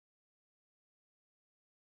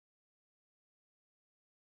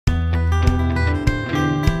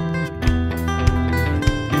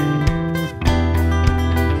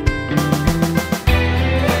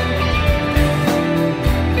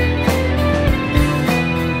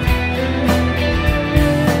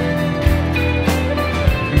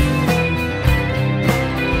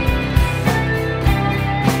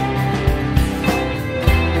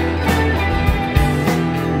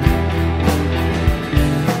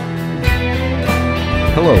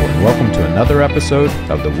Hello and welcome to another episode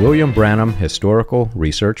of the William Branham Historical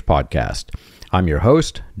Research Podcast. I'm your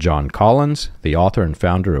host, John Collins, the author and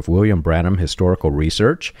founder of William Branham Historical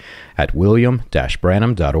Research at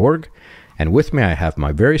william-branham.org, and with me I have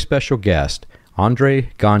my very special guest, Andre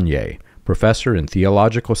Gagne, professor in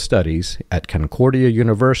Theological Studies at Concordia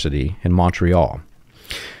University in Montreal.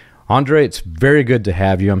 Andre, it's very good to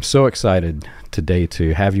have you. I'm so excited today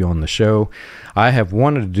to have you on the show. I have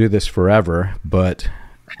wanted to do this forever, but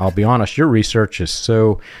I'll be honest, your research is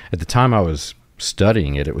so, at the time I was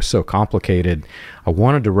studying it, it was so complicated. I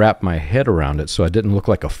wanted to wrap my head around it so I didn't look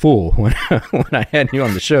like a fool when I had you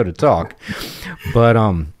on the show to talk. But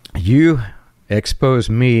you exposed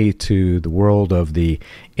me to the world of the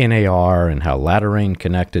NAR and how Latter Rain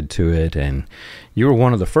connected to it, and you were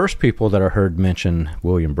one of the first people that I heard mention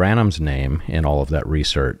William Branham's name in all of that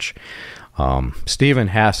research. Stephen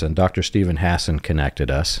Hassan, Dr. Stephen Hassan connected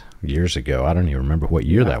us years ago. I don't even remember what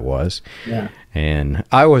year that was. Yeah. And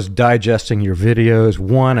I was digesting your videos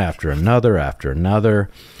one after another.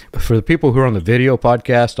 For the people who are on the video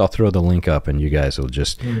podcast, I'll throw the link up and you guys will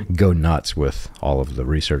just go nuts with all of the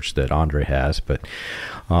research that Andre has. But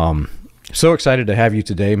so excited to have you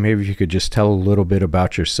today. Maybe you could just tell a little bit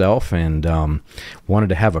about yourself, and wanted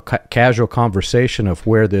to have a casual conversation of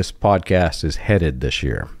where this podcast is headed this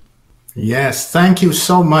year. Yes, thank you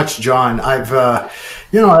so much, John. I'm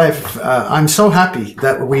so happy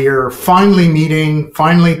that we are finally meeting,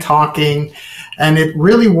 finally talking, and it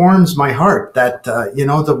really warms my heart that,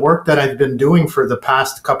 the work that I've been doing for the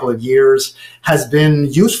past couple of years has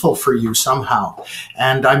been useful for you somehow.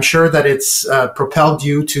 And I'm sure that it's propelled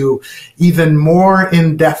you to even more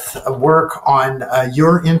in-depth work on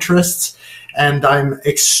your interests. And I'm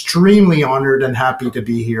extremely honored and happy to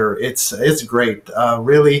be here. It's great,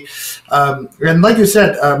 really. And like you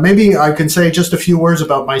said, maybe I can say just a few words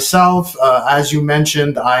about myself. As you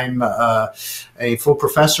mentioned, I'm a full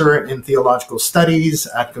professor in theological studies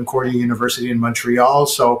at Concordia University in Montreal.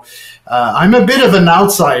 So I'm a bit of an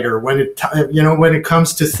outsider when it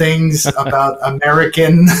comes to things about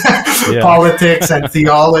American politics and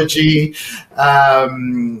theology.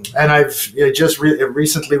 And I've just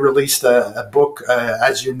recently released a book,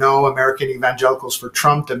 as you know, American Evangelicals for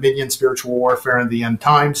Trump, Dominion, Spiritual Warfare, and the End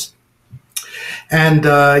Times. And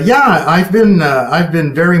I've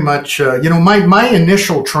been very much my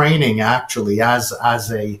initial training actually as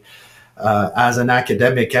an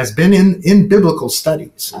academic has been in biblical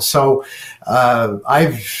studies. So I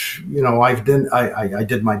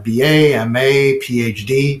did my BA, MA,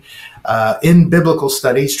 PhD in biblical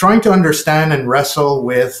studies, trying to understand and wrestle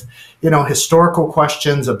with historical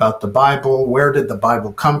questions about the Bible. Where did the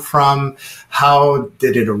Bible come from? How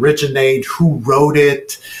did it originate? Who wrote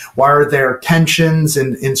it? Why are there tensions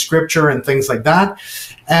in Scripture and things like that?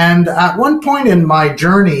 And at one point in my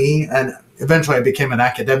journey, and eventually I became an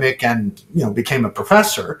academic and became a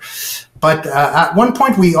professor, but at one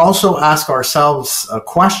point we also ask ourselves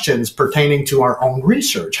questions pertaining to our own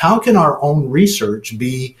research. How can our own research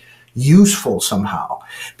be useful somehow?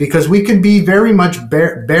 Because we can be very much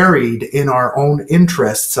buried in our own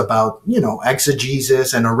interests about,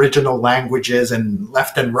 exegesis and original languages and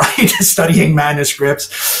left and right studying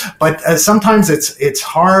manuscripts. But sometimes it's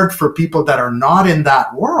hard for people that are not in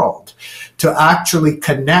that world to actually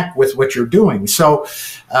connect with what you're doing. So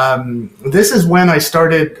this is when I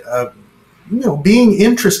started, being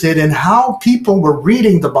interested in how people were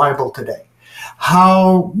reading the Bible today.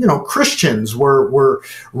 How, Christians were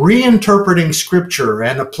reinterpreting Scripture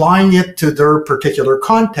and applying it to their particular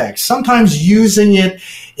context, sometimes using it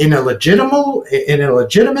in a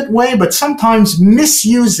legitimate way, but sometimes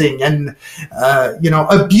misusing and,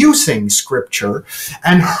 abusing Scripture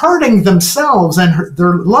and hurting themselves and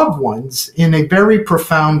their loved ones in a very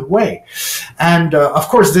profound way. And, of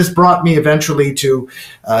course, this brought me eventually to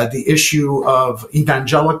the issue of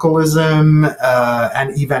evangelicalism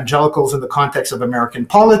and evangelicals in the context of American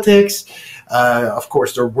politics. Of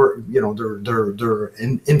course, their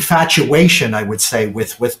infatuation, I would say,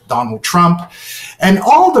 with Donald Trump, and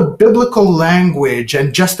all the biblical language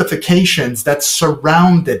and justifications that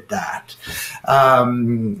surrounded that.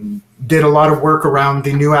 Did a lot of work around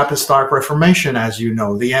the New Apostolic Reformation, as you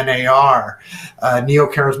know, the NAR,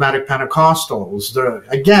 Neo-Charismatic Pentecostals. Their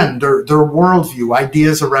worldview,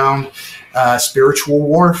 ideas around spiritual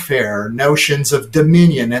warfare, notions of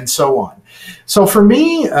dominion, and so on. So for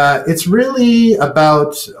me, it's really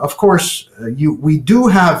about, of course, we do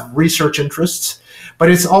have research interests, but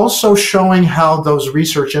it's also showing how those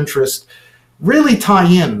research interests really tie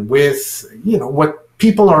in with, what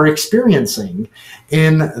people are experiencing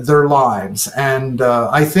in their lives. And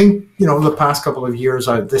I think, the past couple of years,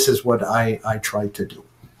 this is what I tried to do.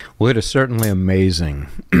 Well, it is certainly amazing,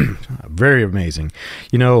 very amazing.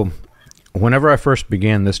 Whenever I first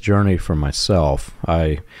began this journey for myself,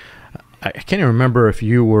 I can't even remember if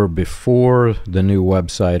you were before the new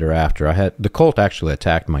website or after. The cult actually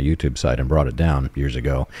attacked my YouTube site and brought it down years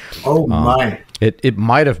ago. Oh my! It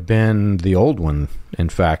might have been the old one, in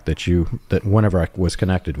fact, that whenever I was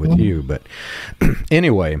connected with you. But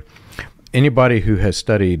anyway, anybody who has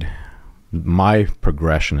studied my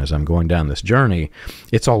progression as I'm going down this journey,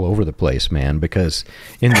 it's all over the place, man, because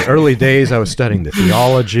in the early days I was studying the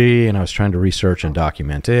theology and I was trying to research and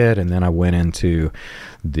document it, and then I went into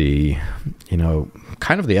the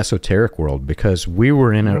kind of the esoteric world, because we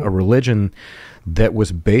were in a religion that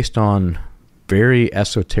was based on very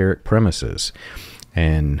esoteric premises,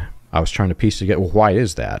 and I was trying to piece together, well, why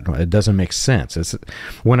is that? It doesn't make sense. It's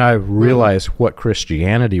when I realized what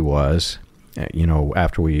Christianity was,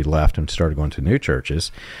 after we left and started going to new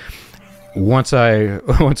churches, once I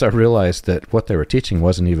realized that what they were teaching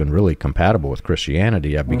wasn't even really compatible with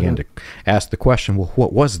Christianity, I began to ask the question, well,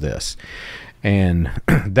 what was this? And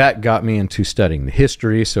that got me into studying the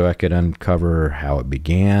history so I could uncover how it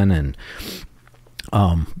began. And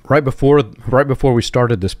right before we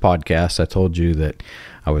started this podcast, I told you that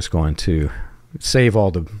I was going to save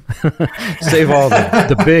all the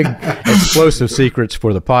big explosive secrets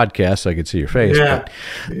for the podcast so I could see your face.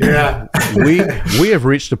 Yeah. We have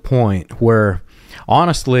reached a point where,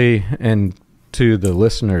 honestly, and to the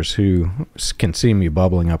listeners who can see me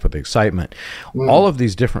bubbling up with excitement, all of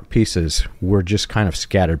these different pieces were just kind of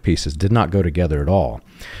scattered pieces, did not go together at all.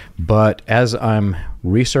 But as I'm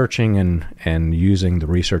researching and using the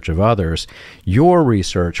research of others, your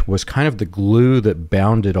research was kind of the glue that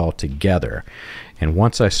bound it all together. And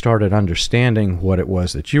once I started understanding what it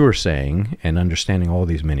was that you were saying and understanding all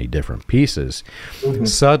these many different pieces,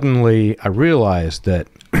 suddenly I realized that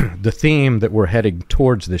the theme that we're heading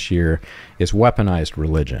towards this year is weaponized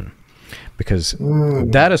religion, because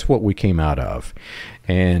that is what we came out of.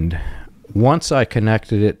 And once I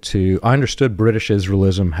connected it to, I understood British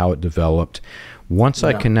Israelism, how it developed. Once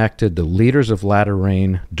I connected the leaders of Latter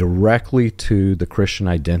Rain directly to the Christian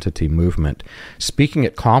identity movement, speaking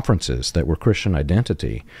at conferences that were Christian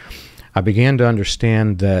identity, I began to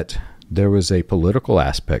understand that there was a political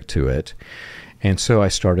aspect to it. And so I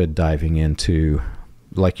started diving into,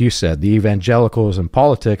 like you said, the evangelicals and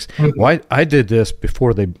politics. Well, I did this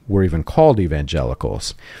before they were even called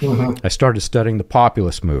evangelicals. I started studying the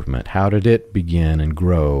populist movement. How did it begin and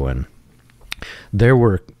grow? And there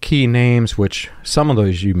were key names, which some of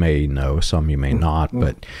those you may know, some you may not,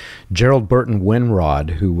 but Gerald Burton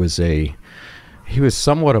Winrod, who was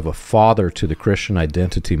somewhat of a father to the Christian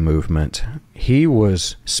identity movement. He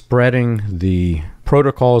was spreading the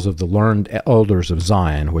protocols of the learned elders of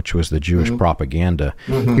Zion, which was the Jewish propaganda.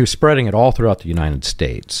 He was spreading it all throughout the United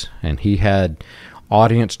States, and he had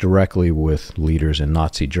audience directly with leaders in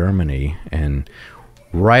Nazi Germany. And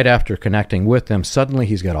right after connecting with them, suddenly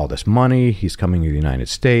he's got all this money, he's coming to the United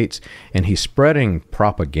States, and he's spreading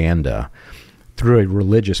propaganda through a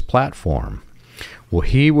religious platform. Well,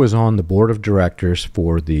 he was on the board of directors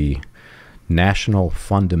for the National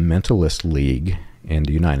Fundamentalist League in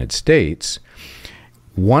the United States.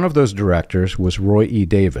 One of those directors was Roy E.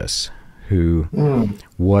 Davis, who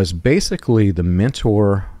was basically the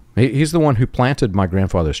mentor. He's the one who planted my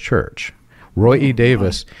grandfather's church. Roy E.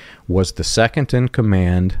 Davis was the second in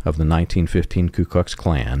command of the 1915 Ku Klux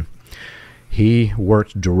Klan. He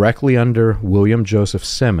worked directly under William Joseph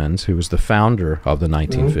Simmons, who was the founder of the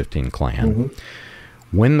 1915 Klan.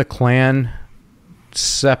 When the Klan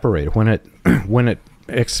separated, when it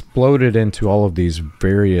exploded into all of these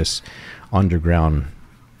various underground,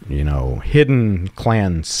 hidden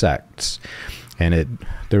Klan sects, and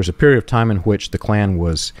there was a period of time in which the Klan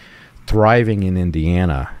was thriving in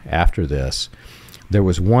Indiana after this. There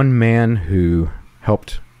was one man who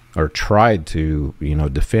helped or tried to,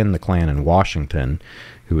 defend the Klan in Washington,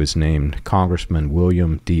 who was named Congressman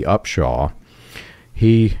William D. Upshaw.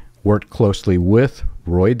 He worked closely with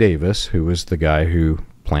Roy Davis, who was the guy who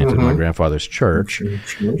planted my grandfather's church.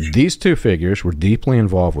 These two figures were deeply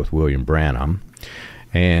involved with William Branham,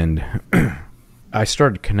 and I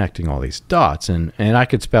started connecting all these dots, and I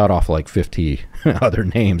could spout off like 50 other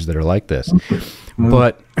names that are like this.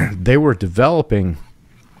 But they were developing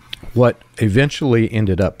what eventually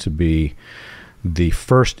ended up to be the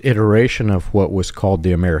first iteration of what was called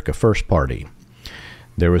the America First Party.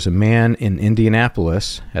 There was a man in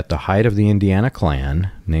Indianapolis at the height of the Indiana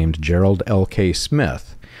Klan named Gerald L.K.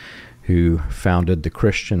 Smith, who founded the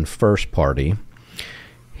Christian First Party.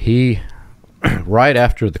 he, right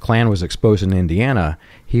after the Klan was exposed in Indiana,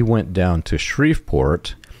 he went down to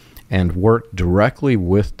Shreveport and worked directly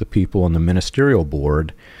with the people on the ministerial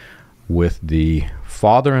board, with the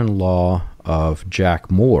father-in-law of Jack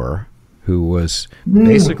Moore, who was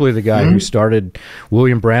basically the guy who started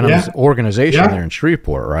William Branham's organization there in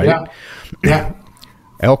Shreveport, right? Yeah.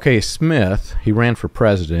 L.K. Smith, he ran for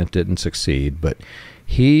president, didn't succeed, but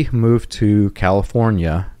he moved to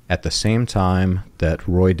California at the same time that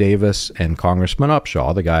Roy Davis and Congressman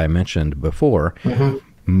Upshaw, the guy I mentioned before,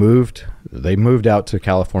 moved out to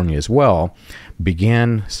California as well,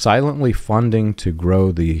 began silently funding to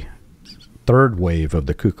grow the third wave of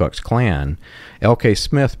the Ku Klux Klan. L.K.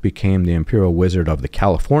 Smith became the Imperial Wizard of the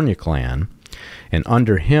California Klan, and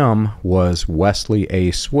under him was Wesley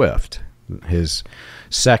A. Swift, his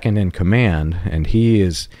second in command, and he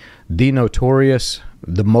is the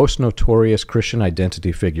most notorious Christian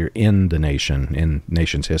identity figure in the nation, in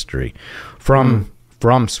nation's history.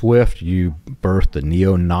 From Swift, you birthed the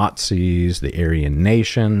neo-Nazis, the Aryan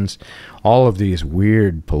nations, all of these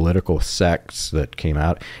weird political sects that came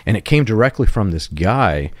out, and it came directly from this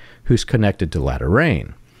guy who's connected to Latter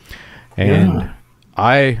Rain. And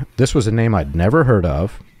this was a name I'd never heard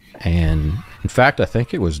of, and in fact, I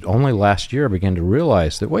think it was only last year I began to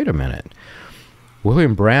realize that, wait a minute,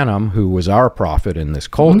 William Branham, who was our prophet in this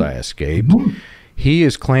cult I escaped, he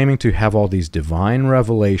is claiming to have all these divine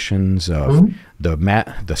revelations of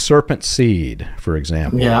the serpent seed, for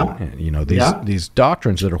example. You know, these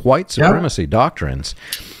doctrines that are white supremacy doctrines.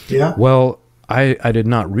 Well, I did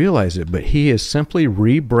not realize it, but he is simply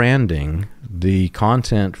rebranding the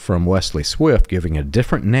content from Wesley Swift, giving a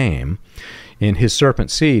different name. In his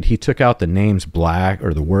serpent seed, he took out the names black,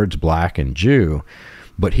 or the words black and Jew,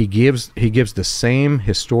 but he gives the same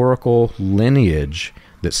historical lineage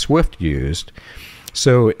that Swift used.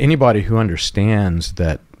 So anybody who understands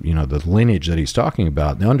that, you know, the lineage that he's talking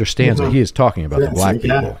about, understands that he is talking about the black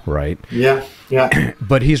people, right?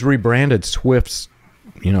 But he's rebranded Swift's,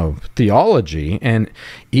 you know, theology, and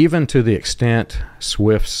even to the extent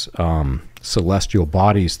Swift's celestial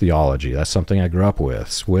bodies theology. That's something I grew up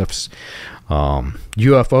with. Swift's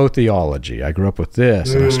UFO theology. I grew up with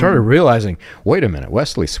this, and I started realizing, wait a minute,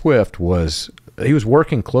 Wesley Swift was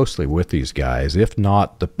working closely with these guys, if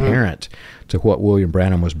not the parent to what William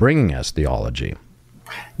Branham was bringing as theology.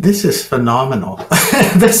 This is phenomenal.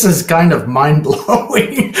 This is kind of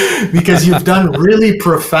mind-blowing because you've done really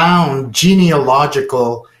profound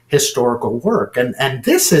genealogical historical work. And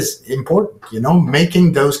this is important, you know,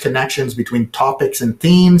 making those connections between topics and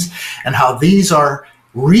themes and how these are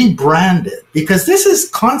rebranded, because this is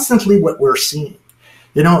constantly what we're seeing.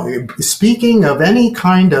 You know, speaking of any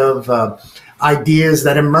kind of ideas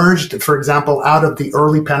that emerged, for example, out of the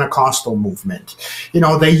early Pentecostal movement. You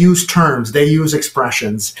know, they use terms, they use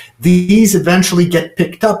expressions. These eventually get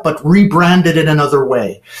picked up, but rebranded in another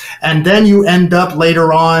way. And then you end up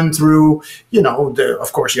later on through, you know,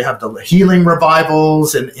 of course, you have the healing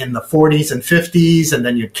revivals in the 40s and 50s, and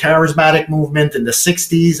then your charismatic movement in the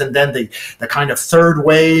 60s, and then the kind of third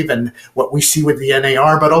wave and what we see with the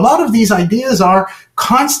NAR. But a lot of these ideas are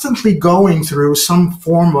constantly going through some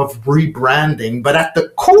form of rebranding, but at the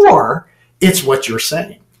core, it's what you're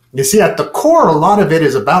saying. You see, at the core, a lot of it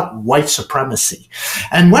is about white supremacy.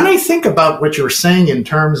 And when I think about what you're saying in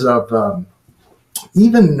terms of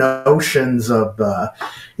even notions of,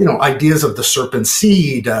 you know, ideas of the serpent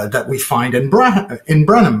seed that we find in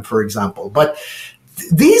Branham, for example, but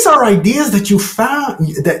these are ideas that you found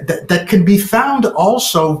that can be found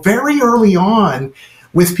also very early on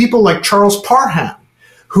with people like Charles Parham,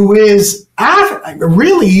 who is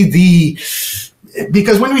really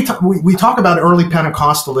because when we talk about early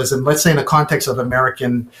Pentecostalism, let's say in the context of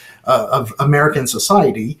American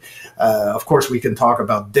society, of course we can talk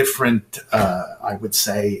about different, I would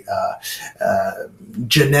say,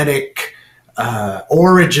 genetic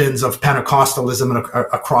origins of Pentecostalism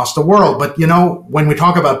across the world. But, you know, when we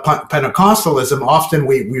talk about Pentecostalism, often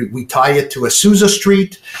we tie it to Azusa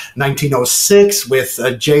Street, 1906, with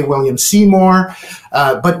J. William Seymour.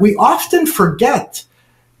 But we often forget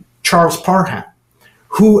Charles Parham,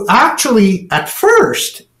 who actually at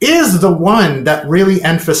first is the one that really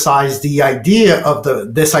emphasized the idea of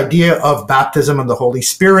this idea of baptism of the Holy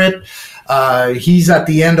Spirit. He's at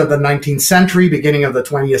the end of the 19th century, beginning of the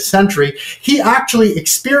 20th century. He actually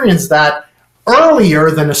experienced that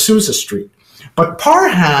earlier than Azusa Street. But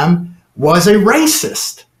Parham was a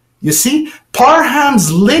racist. You see,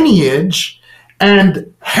 Parham's lineage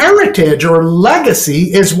And heritage or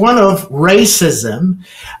legacy is one of racism,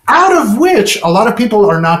 out of which a lot of people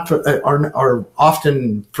are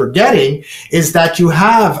often forgetting is that you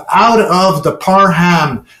have out of the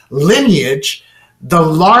Parham lineage the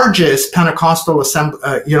largest Pentecostal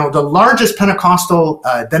the largest Pentecostal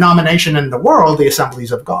denomination in the world, the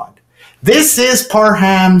Assemblies of God. This is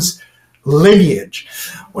Parham's lineage.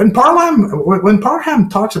 When Parham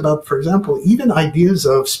talks about, for example, even ideas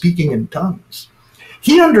of speaking in tongues,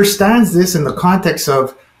 he understands this in the context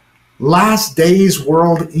of last days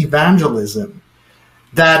world evangelism,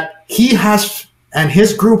 that he has and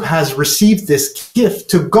his group has received this gift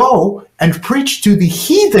to go and preach to the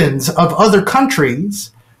heathens of other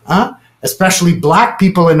countries, especially black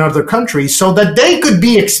people in other countries, so that they could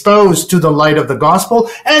be exposed to the light of the gospel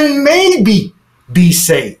and maybe be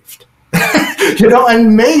saved.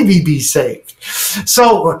 And maybe be saved.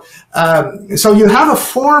 So you have a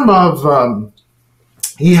form of,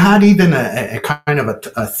 he had even a kind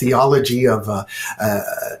of a theology of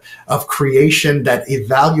creation that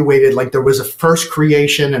evaluated, like there was a first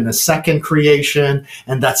creation and a second creation,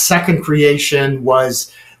 and that second creation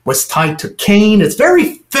was tied to Cain. It's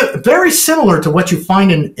very, very similar to what you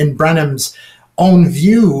find in Branham's own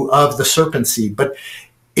view of the serpent seed, but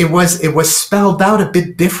it was spelled out a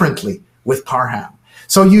bit differently with Parham.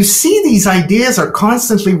 So you see these ideas are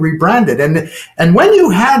constantly rebranded. And when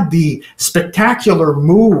you had the spectacular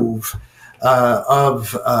move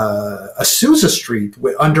of Azusa Street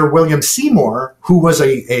under William Seymour, who was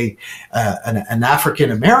an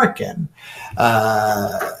African-American,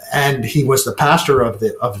 and he was the pastor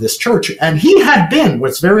of this church, and he had been,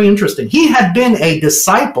 what's very interesting, he had been a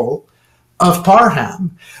disciple of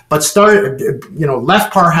Parham, but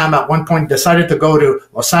left Parham at one point, decided to go to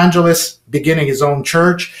Los Angeles, beginning his own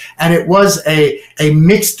church, and it was a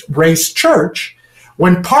mixed race church.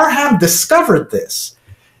 When Parham discovered this,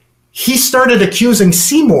 he started accusing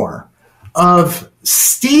Seymour of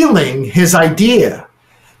stealing his idea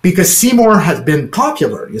because Seymour had been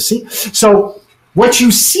popular, you see? So what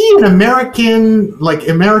you see in American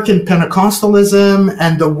Pentecostalism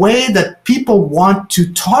and the way that people want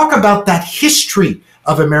to talk about that history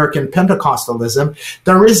of American Pentecostalism,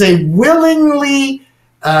 there was a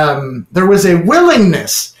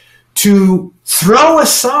willingness to throw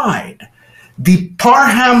aside the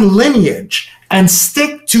Parham lineage and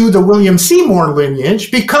stick to the William Seymour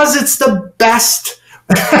lineage because it's the best.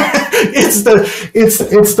 It's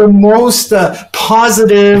the most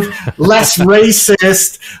positive, less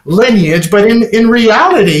racist lineage. But in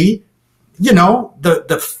reality,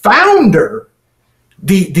 the founder,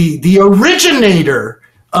 the originator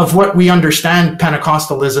of what we understand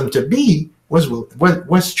Pentecostalism to be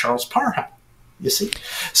was Charles Parham. You see,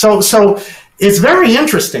 so it's very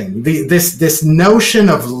interesting, this notion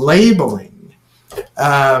of labeling.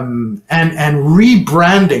 And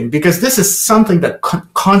rebranding, because this is something that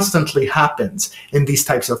constantly happens in these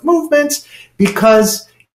types of movements, because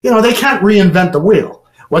they can't reinvent the wheel.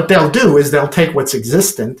 What they'll do is they'll take what's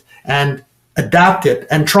existent and adapt it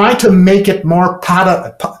and try to make it more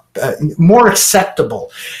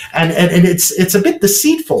acceptable. And it's a bit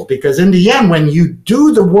deceitful, because in the end, when you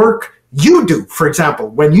do the work you do, for example,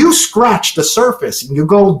 when you scratch the surface and you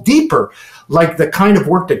go deeper, like the kind of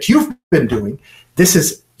work that you've been doing, this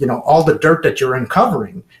is, all the dirt that you're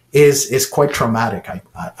uncovering is quite traumatic,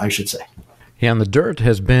 I should say. Yeah, and the dirt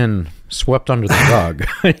has been swept under the rug.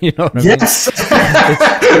 You know what I yes. mean?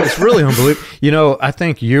 It's really unbelievable. I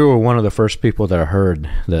think you were one of the first people that I heard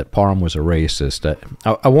that Parham was a racist.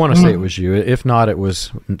 I want to say it was you. If not, it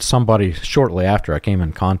was somebody shortly after I came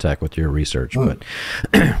in contact with your research. But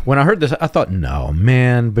when I heard this, I thought, no,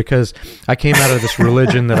 man, because I came out of this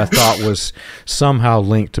religion that I thought was somehow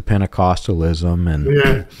linked to Pentecostalism.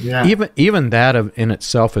 And even that in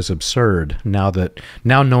itself is absurd now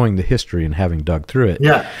knowing the history and having dug through it.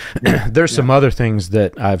 There's some other things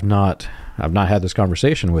that I've not had this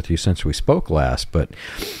conversation with you since we spoke last, but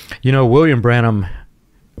William Branham,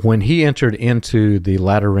 when he entered into the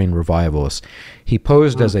Latter Rain revivalists, he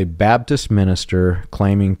posed as a Baptist minister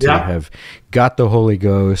claiming to have got the Holy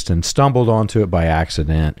Ghost and stumbled onto it by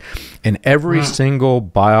accident. And every single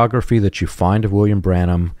biography that you find of William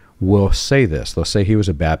Branham will say this. They'll say he was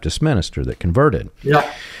a Baptist minister that converted.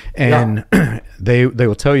 And they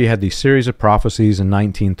will tell you he had these series of prophecies in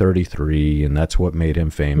 1933, and that's what made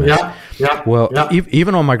him famous.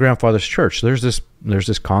 Even on my grandfather's church, there's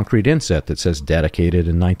this concrete inset that says dedicated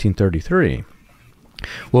in 1933.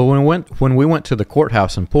 Well, when we went to the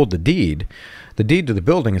courthouse and pulled the deed to the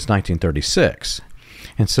building is 1936.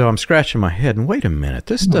 And so I'm scratching my head, and wait a minute,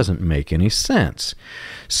 this doesn't make any sense.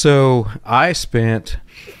 So I spent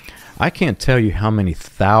I can't tell you how many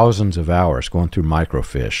thousands of hours going through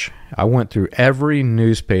microfiche. I went through every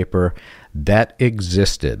newspaper that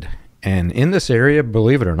existed. And in this area,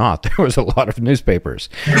 believe it or not, there was a lot of newspapers.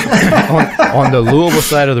 on the Louisville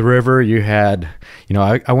side of the river, you had,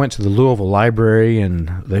 I went to the Louisville Library,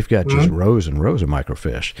 and they've got just rows and rows of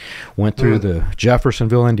microfiche. Went through the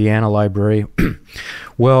Jeffersonville, Indiana Library.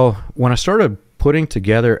 Well, when I started putting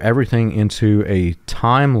together everything into a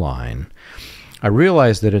timeline, I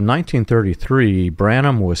realized that in 1933,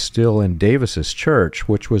 Branham was still in Davis's church,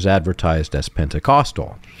 which was advertised as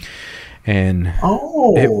Pentecostal. And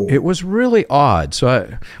it was really odd.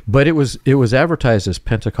 But it was advertised as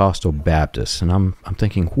Pentecostal Baptist, and I'm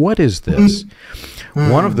thinking, what is this?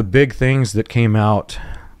 One of the big things that came out,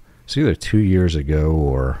 it's either 2 years ago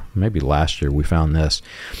or maybe last year, we found this.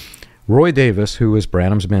 Roy Davis, who was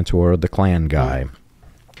Branham's mentor, the Klan guy,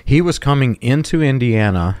 he was coming into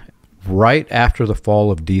Indiana right after the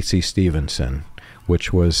fall of D.C. Stevenson,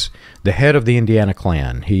 which was the head of the Indiana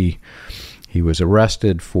Klan. He was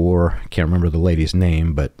arrested for, I can't remember the lady's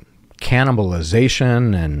name, but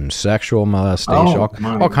cannibalization and sexual molestation,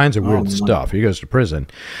 all kinds of weird stuff. He goes to prison.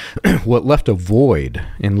 What left a void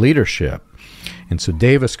in leadership. And so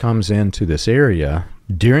Davis comes into this area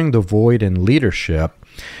during the void in leadership,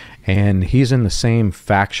 and he's in the same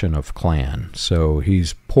faction of Klan. So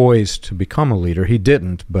he's poised to become a leader. He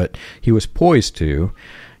didn't, but he was poised to.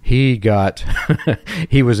 He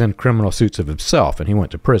was in criminal suits of himself, and he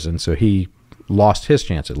went to prison, so he lost his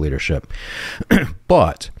chance at leadership.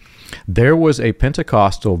 But there was a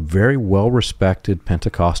Pentecostal, very well-respected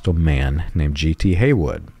Pentecostal man named G.T.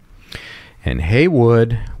 Haywood. And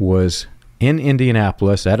Haywood was in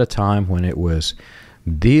Indianapolis at a time when it was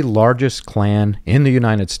the largest Klan in the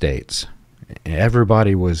United States.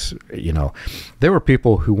 Everybody was, there were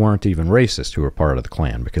people who weren't even racist who were part of the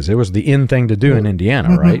Klan because it was the in thing to do in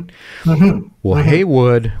Indiana, right? Well,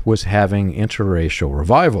 Haywood was having interracial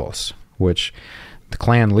revivals, which the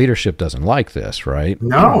Klan leadership doesn't like this, right?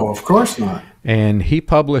 No, of course not. And he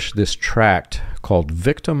published this tract called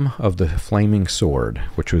Victim of the Flaming Sword,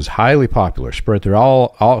 which was highly popular, spread through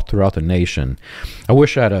all throughout the nation. I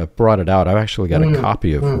wish I'd have brought it out. I've actually got a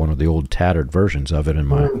copy of one of the old tattered versions of it in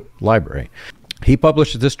my library. He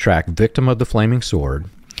published this tract, Victim of the Flaming Sword.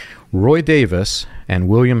 Roy Davis and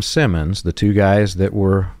William Simmons, the two guys that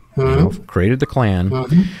were created the Klan,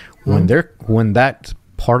 when that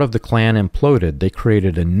part of the Klan imploded, they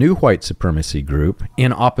created a new white supremacy group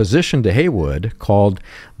in opposition to Haywood called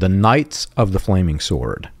the Knights of the Flaming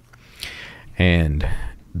Sword. And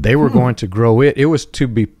they were going to grow it. It was to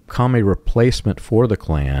become a replacement for the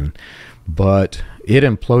Klan, but it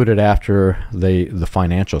imploded after the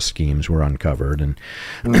financial schemes were uncovered.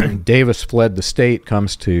 And Davis fled the state,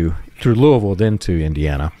 comes through Louisville, then to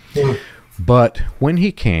Indiana. But when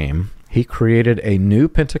he came, he created a new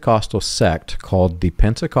Pentecostal sect called the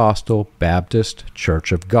Pentecostal Baptist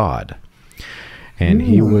Church of God. And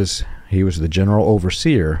he was the general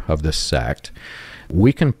overseer of this sect.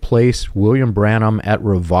 We can place William Branham at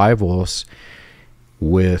revivals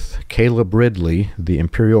with Caleb Ridley, the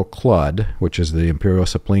Imperial Clud, which is the Imperial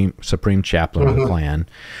Supreme Chaplain of the Klan.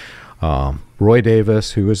 Roy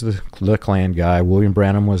Davis, who was the Klan guy. William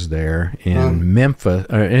Branham was there in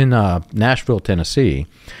Nashville, Tennessee,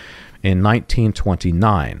 in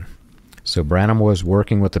 1929. So Branham was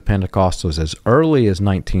working with the Pentecostals as early as in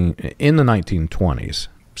the 1920s.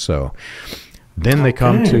 So then they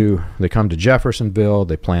come to Jeffersonville.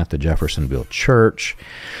 They plant the Jeffersonville Church,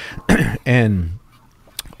 and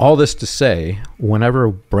all this to say, whenever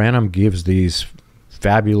Branham gives these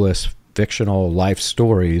fabulous fictional life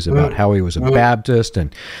stories about how he was a Baptist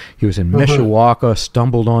and he was in Mishawaka,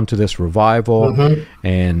 stumbled onto this revival,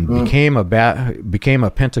 and became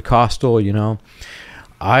a Pentecostal,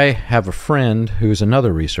 I have a friend who's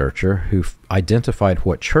another researcher who identified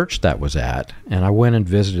what church that was at, and I went and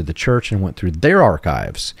visited the church and went through their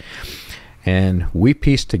archives, and we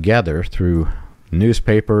pieced together through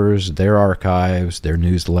newspapers, their archives, their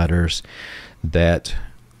newsletters, that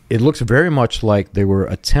it looks very much like they were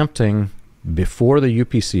attempting before the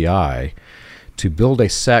UPCI to build a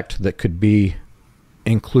sect that could be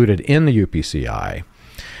included in the UPCI.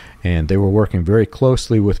 And they were working very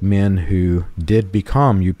closely with men who did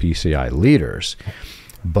become UPCI leaders.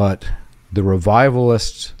 But the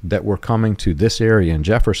revivalists that were coming to this area in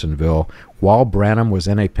Jeffersonville, while Branham was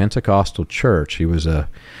in a Pentecostal church, he was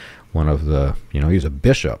one of the, he's a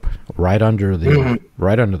bishop right under the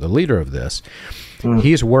leader of this.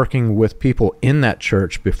 He's working with people in that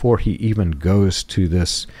church before he even goes to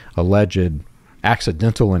this alleged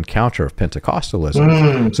accidental encounter of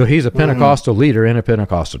Pentecostalism. So he's a Pentecostal leader in a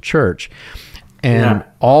Pentecostal church. And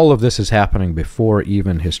all of this is happening before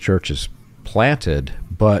even his church is planted,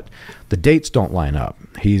 but the dates don't line up.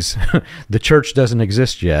 The church doesn't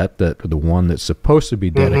exist yet, the one that's supposed to be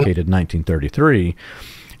dedicated in 1933,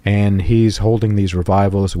 and he's holding these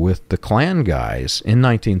revivals with the Klan guys in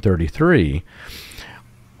 1933.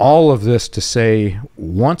 All of this to say,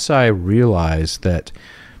 once I realized that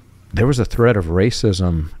there was a thread of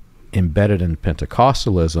racism embedded in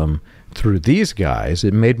Pentecostalism through these guys,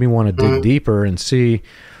 it made me want to dig deeper and see,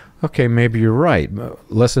 okay, maybe you're right.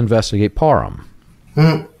 Let's investigate Parham.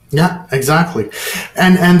 Yeah, exactly.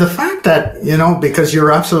 And the fact that, because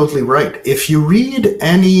you're absolutely right. If you read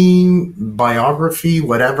any biography,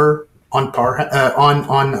 whatever, on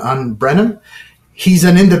Branham, he's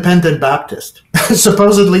an independent Baptist,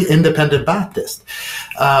 supposedly independent Baptist.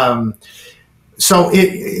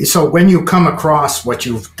 So when you come across what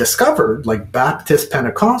you've discovered, like Baptist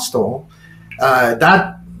Pentecostal,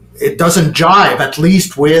 that it doesn't jive, at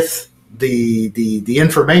least with the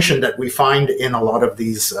information that we find in a lot of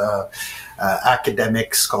these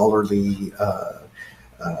academic, scholarly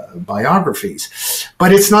biographies.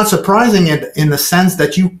 But it's not surprising in the sense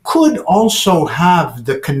that you could also have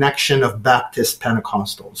the connection of Baptist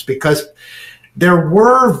Pentecostals, because there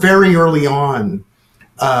were very early on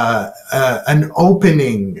an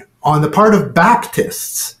opening on the part of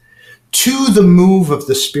Baptists to the move of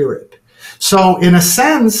the Spirit. So in a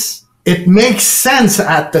sense, it makes sense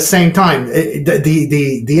at the same time.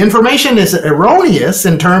 The information is erroneous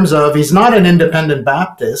in terms of he's not an independent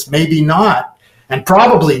Baptist, maybe not, and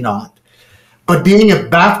probably not. But being a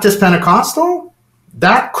Baptist Pentecostal,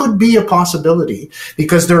 that could be a possibility,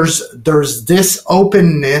 because there's this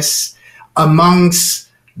openness amongst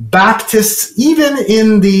Baptists, even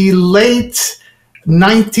in the late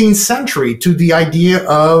 19th century, to the idea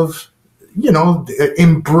of,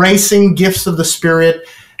 embracing gifts of the Spirit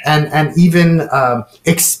and even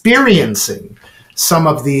experiencing some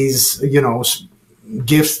of these,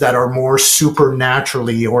 gifts that are more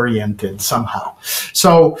supernaturally oriented somehow.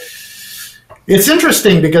 So it's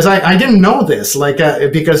interesting, because I didn't know this,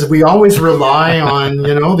 because we always rely on,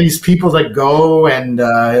 these people that go, and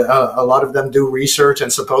a lot of them do research,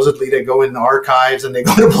 and supposedly they go in the archives and they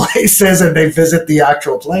go to places and they visit the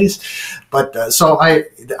actual place. But so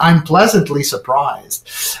I'm pleasantly surprised,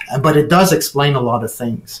 but it does explain a lot of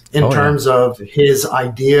things in terms of his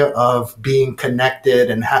idea of being connected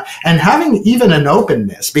and having even an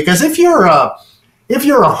openness. Because if you're a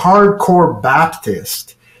hardcore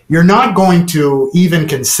Baptist, you're not going to even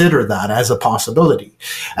consider that as a possibility.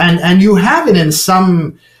 And you have it in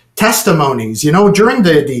some testimonies, during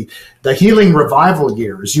the healing revival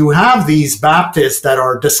years, you have these Baptists that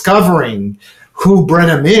are discovering who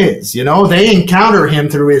Branham is. They encounter him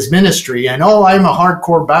through his ministry, and I'm a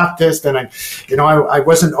hardcore Baptist, and I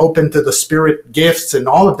wasn't open to the Spirit gifts and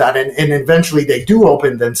all of that, and eventually they do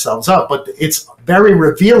open themselves up. But it's very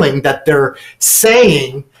revealing that they're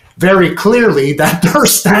saying very clearly that their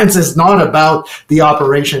stance is not about the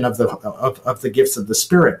operation of the gifts of the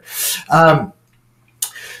Spirit.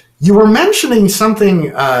 You were mentioning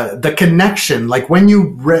something, the connection, when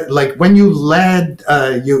you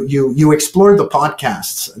explored the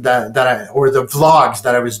podcasts or the vlogs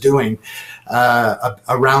that I was doing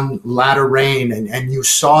around Latter Rain, and you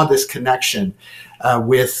saw this connection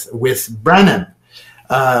with Branham.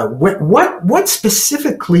 What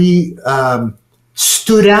specifically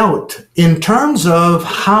stood out in terms of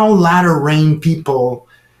how Latter Rain people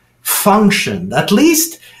functioned, at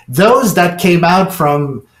least those that came out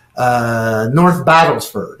from North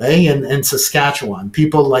Battlesford, in Saskatchewan,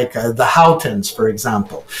 people like the Houghtons, for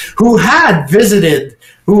example, who had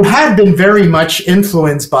been very much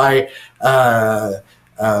influenced by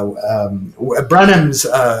Branham's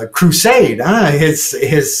crusade,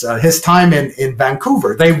 his time in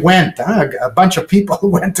Vancouver. They went, a bunch of people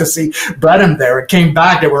went to see Branham there and came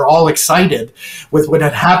back. They were all excited with what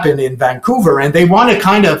had happened in Vancouver, and they want to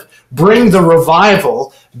kind of bring the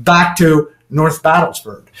revival back to North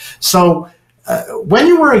Battlesford. So when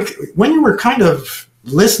you were kind of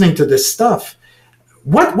listening to this stuff,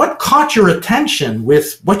 what caught your attention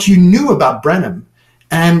with what you knew about Branham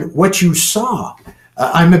and what you saw?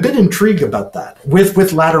 I'm a bit intrigued about that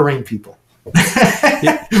with Latter Rain people.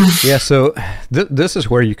 Yeah. So this is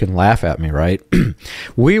where you can laugh at me, right?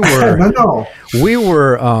 We were.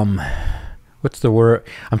 What's the word?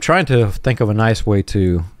 I'm trying to think of a nice way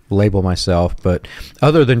to label myself, but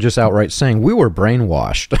other than just outright saying we were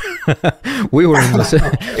brainwashed. we were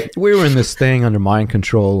in this thing under mind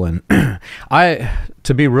control, and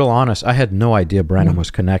to be real honest, I had no idea Branham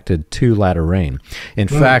was connected to Latter Rain. In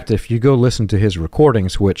fact, if you go listen to his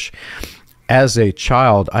recordings, which as a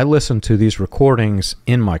child, I listened to these recordings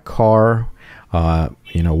in my car.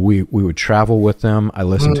 We would travel with them. I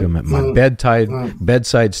listened to them at my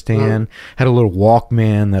bedside stand. Had a little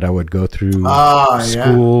Walkman that I would go through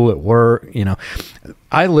school, at work.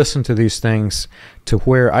 I listened to these things to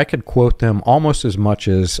where I could quote them almost as much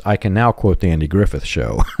as I can now quote the Andy Griffith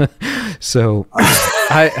Show. So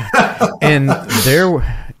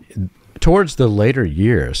towards the later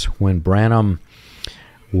years when Branham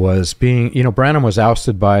was Branham was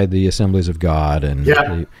ousted by the Assemblies of God, and he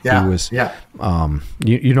was,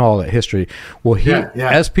 you know all that history. Well,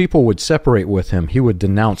 as people would separate with him, he would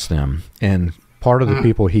denounce them, and part of the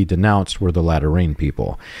people he denounced were the Latter Rain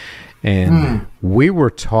people, and we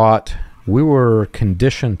were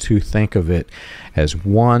conditioned to think of it as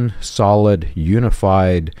one solid,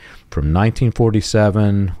 unified, from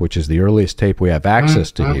 1947, which is the earliest tape we have access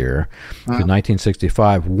to here, to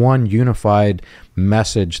 1965, one unified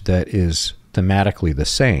message that is thematically the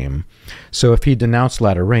same. So if he denounced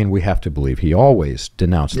Latter Rain, we have to believe he always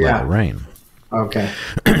denounced Latter Rain. Okay.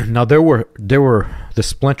 Now there were the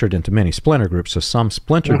splintered into many splinter groups, so some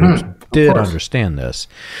splinter groups did understand this.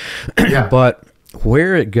 But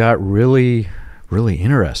where it got really, really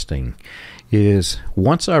interesting is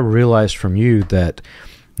once I realized from you that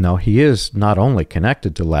no, he is not only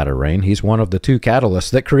connected to Latter Rain, he's one of the two catalysts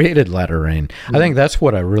that created Latter Rain. I think that's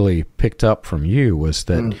what I really picked up from you, was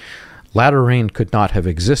that Latter Rain could not have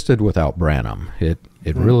existed without Branham. It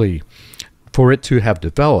really, for it to have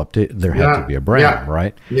developed, there had to be a Branham,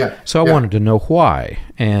 right? Yeah. So I wanted to know why.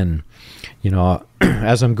 And,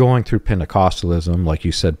 as I'm going through Pentecostalism, like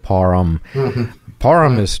you said, Parham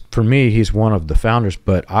is, for me, he's one of the founders,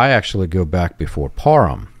 but I actually go back before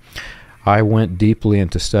Parham. I went deeply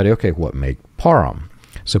into study, what made Parham?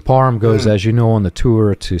 So Parham goes, as you know, on the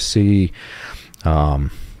tour to see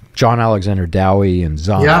John Alexander Dowie and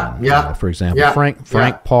Zion, for example,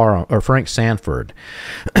 Frank Parham, or Frank Sanford.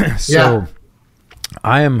 So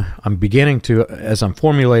I'm beginning to, as I'm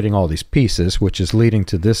formulating all these pieces, which is leading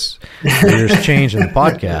to this year's change in the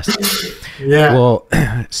podcast. Well,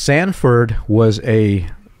 Sanford was a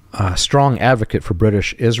strong advocate for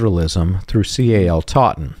British Israelism through C.A.L.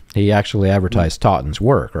 Totten. He actually advertised Totten's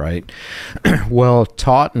work, right? Well,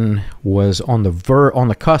 Totten was on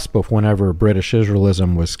the cusp of whenever British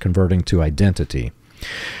Israelism was converting to identity.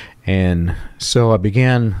 And so I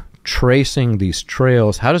began tracing these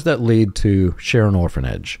trails. How does that lead to Sharon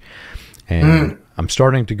Orphanage? And I'm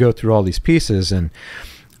starting to go through all these pieces, and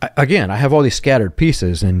again, I have all these scattered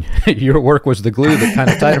pieces, and your work was the glue that kind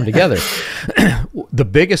of tied them together. The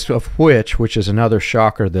biggest of which is another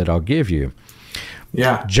shocker that I'll give you.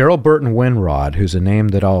 Gerald Burton Winrod, who's a name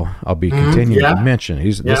that I'll be continuing to mention.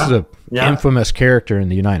 This is a infamous character in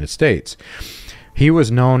the United States. He was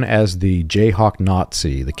known as the Jayhawk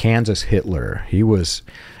Nazi, the Kansas Hitler. He was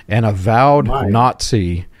an avowed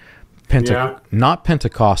Nazi, not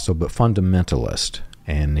Pentecostal, but fundamentalist.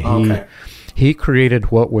 And he created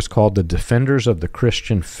what was called the Defenders of the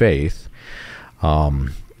Christian Faith.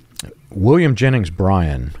 William Jennings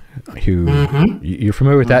Bryan, who you're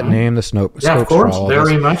familiar with that name, the Snow. Of course,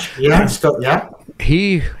 very much.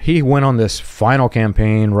 He went on this final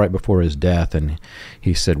campaign right before his death, and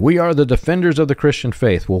he said, "We are the defenders of the Christian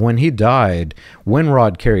faith." Well, when he died,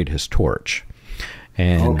 Winrod carried his torch,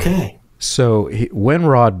 and so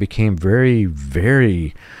Winrod became very,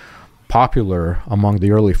 very popular among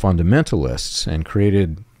the early fundamentalists, and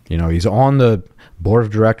created, he's on the board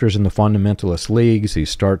of directors in the fundamentalist leagues. He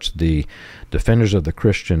starts the Defenders of the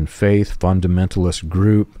Christian Faith fundamentalist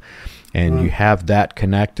group, and you have that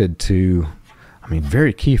connected to,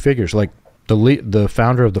 very key figures like the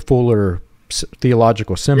founder of the Fuller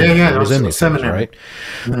Theological Seminary was in these things, right?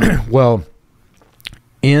 Well,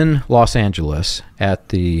 in Los Angeles at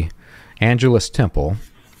the Angelus Temple,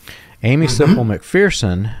 Amy Simple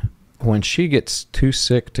McPherson, when she gets too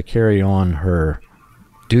sick to carry on her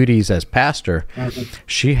duties as pastor,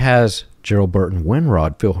 she has Gerald Burton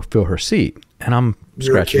Winrod fill her seat. And I'm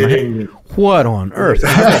scratching my head. What on earth?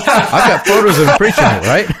 I've got photos of him preaching it,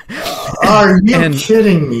 right? Are you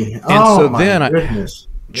kidding me? Goodness.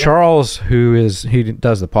 Charles, he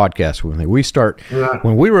does the podcast with me. We start,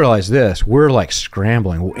 when we realize this, we're like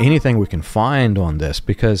scrambling, anything we can find on this,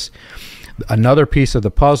 because another piece of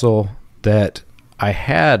the puzzle that I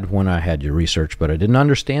had when I had your research, but I didn't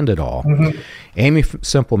understand it all. Amy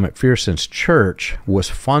Simple McPherson's church was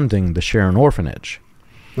funding the Sharon Orphanage.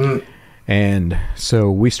 And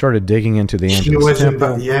so we started digging into the Angelus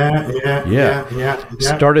Temple.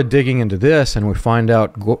 Started digging into this, and we find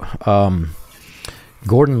out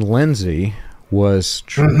Gordon Lindsay was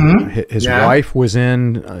his wife was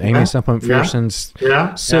in Amy Semple McPherson's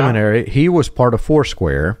seminary. He was part of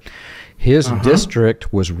Foursquare. His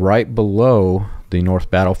district was right below the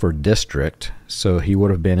North Battleford district, so he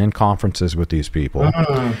would have been in conferences with these people.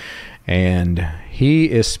 And he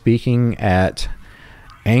is speaking at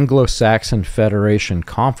Anglo-Saxon Federation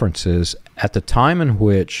conferences at the time in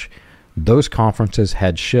which those conferences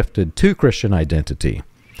had shifted to Christian identity.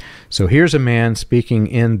 So here's a man speaking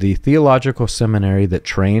in the theological seminary that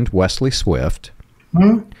trained Wesley Swift.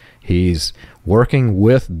 He's working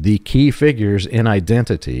with the key figures in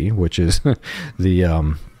identity, which is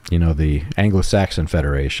the the Anglo-Saxon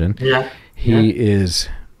Federation. He is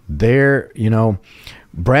there.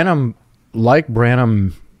 Branham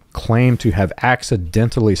claimed to have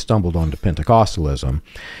accidentally stumbled onto Pentecostalism.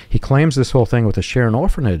 He claims this whole thing with the Sharon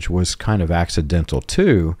Orphanage was kind of accidental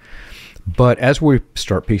too. But as we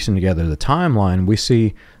start piecing together the timeline, we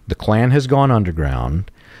see the Klan has gone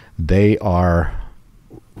underground. They are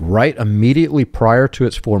right immediately prior to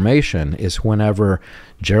its formation is whenever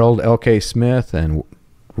Gerald L.K. Smith and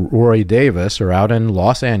Roy Davis are out in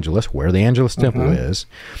Los Angeles, where the Angelus Temple is.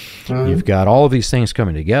 You've got all of these things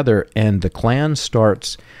coming together, and the Klan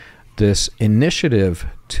starts this initiative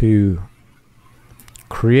to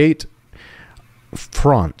create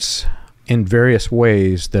fronts in various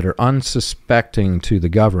ways that are unsuspecting to the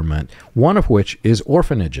government, one of which is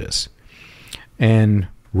orphanages. And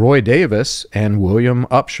Roy Davis and William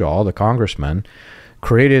Upshaw, the congressman,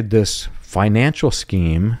 created this financial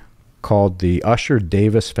scheme called the Usher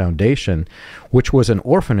Davis Foundation, which was an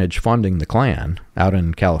orphanage funding the Klan out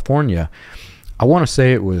in California. I want to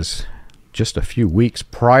say it was just a few weeks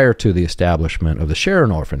prior to the establishment of the Sharon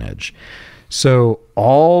Orphanage. So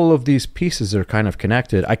all of these pieces are kind of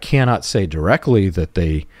connected. I cannot say directly that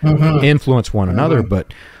they influence one another,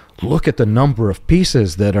 but look at the number of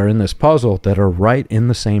pieces that are in this puzzle that are right in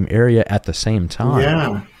the same area at the same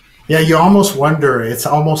time. Yeah, you almost wonder, it's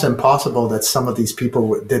almost impossible that some of these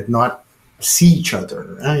people did not see each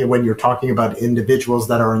other. When you're talking about individuals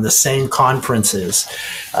that are in the same conferences,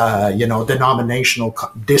 denominational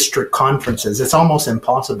district conferences, it's almost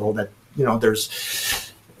impossible that,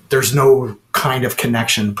 there's no kind of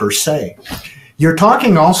connection per se. You're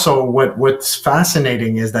talking also, what's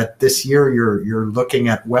fascinating is that this year you're looking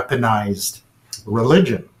at weaponized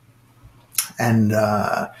religion and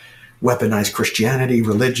weaponized Christianity,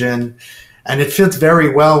 religion, and it fits very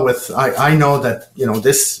well with, I know that,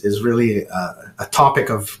 this is really a topic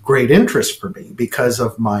of great interest for me because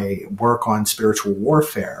of my work on spiritual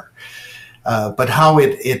warfare, but how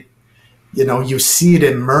it you see it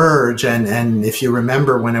emerge, and if you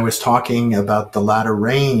remember when I was talking about the Latter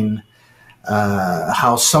Rain,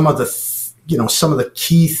 how some of the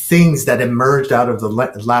key things that emerged out of the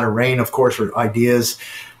Latter Rain, of course, were ideas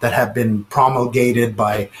that have been promulgated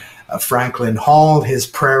by Franklin Hall, his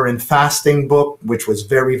prayer and fasting book, which was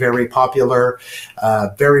very, very popular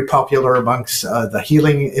amongst the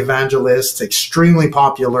healing evangelists, extremely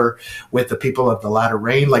popular with the people of the Latter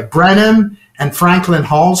Rain. Like Branham and Franklin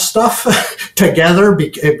Hall stuff together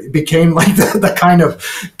became like the kind of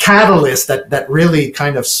catalyst that really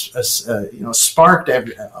kind of sparked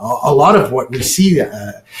a lot of what we see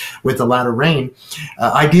with the Latter Rain.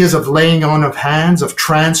 Ideas of laying on of hands, of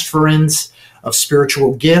transference of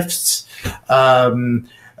spiritual gifts,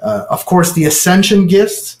 of course, the ascension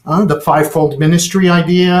gifts, the fivefold ministry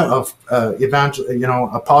idea of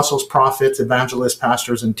apostles, prophets, evangelists,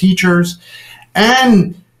 pastors, and teachers,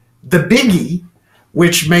 and the biggie,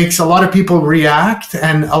 which makes a lot of people react,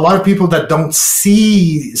 and a lot of people that don't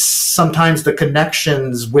see sometimes the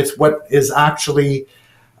connections with what is actually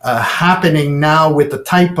happening now with the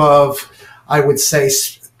type of, I would say,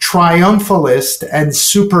 triumphalist and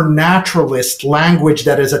supernaturalist language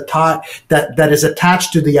that is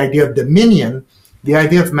attached to the idea of dominion, the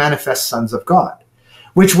idea of manifest sons of God,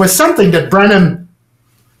 which was something that Branham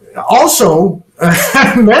also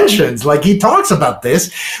mentions. Like, he talks about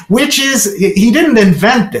this, which is, he didn't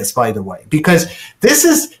invent this, by the way, because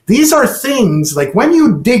these are things like when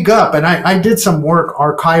you dig up, and I did some work,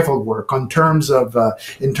 archival work, in terms of the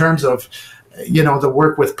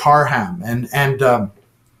work with Parham, and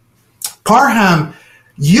Parham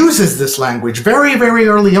uses this language very, very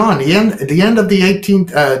early on, the end of the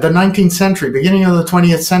 19th century, beginning of the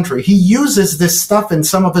 20th century. He uses this stuff in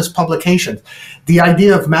some of his publications. The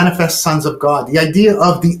idea of manifest sons of God, the idea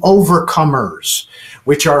of the overcomers,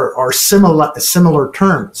 which are similar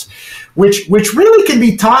terms, which really can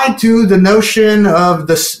be tied to the notion of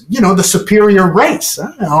the superior race.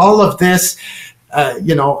 All of this,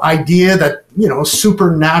 idea that,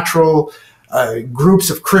 supernatural groups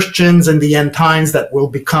of Christians in the end times that will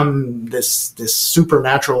become this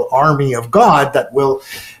supernatural army of God that will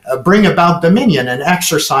bring about dominion and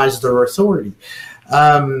exercise their authority.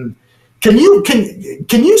 Can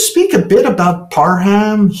you speak a bit about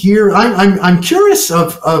Parham here? I'm curious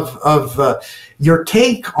of your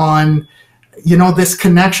take on, this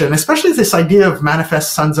connection, especially this idea of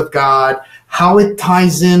manifest sons of God, how it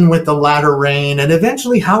ties in with the latter rain, and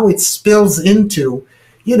eventually how it spills into,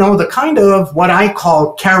 the kind of what I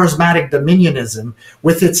call charismatic dominionism,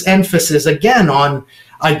 with its emphasis again on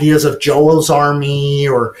ideas of Joel's army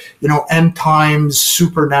or, end times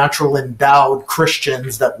supernatural endowed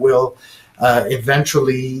Christians that will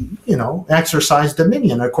eventually, exercise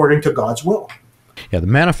dominion according to God's will. Yeah, the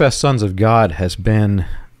manifest sons of God has been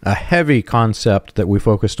a heavy concept that we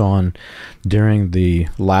focused on during the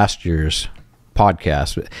last year's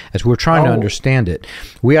podcast as we're trying to understand it.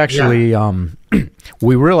 We actually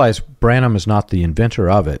we realize Branham is not the inventor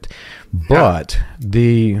of it, but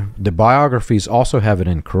the biographies also have it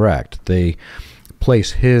incorrect. They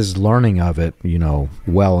place his learning of it,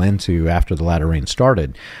 well into after the latter rain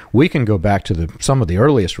started. We can go back to some of the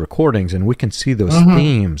earliest recordings and we can see those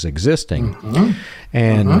themes existing.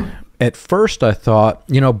 And at first I thought,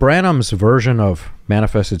 Branham's version of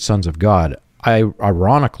Manifested Sons of God,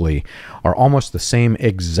 ironically, are almost the same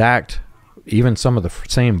exact, even some of the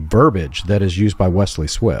same verbiage that is used by Wesley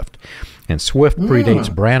Swift. And Swift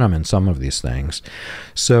predates Branham in some of these things.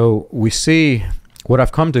 So we see, what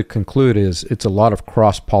I've come to conclude is it's a lot of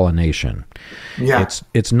cross-pollination. Yeah.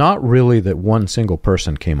 It's not really that one single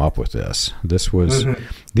person came up with this. This was,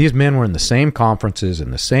 these men were in the same conferences,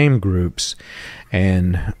 in the same groups,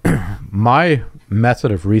 and my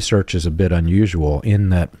method of research is a bit unusual in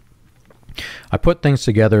that I put things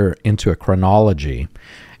together into a chronology,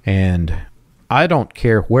 and I don't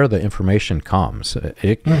care where the information comes.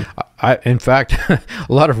 In fact, a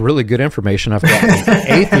lot of really good information I've got from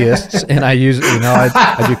atheists, and I use,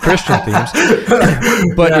 I do Christian themes.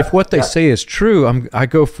 But if what they say is true,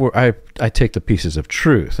 I take the pieces of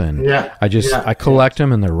truth, and I collect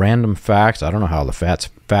them and they're random facts. I don't know how the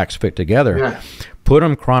facts fit together. Put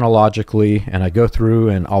them chronologically, and I go through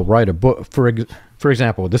and I'll write a book. For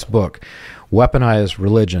example, this book, Weaponized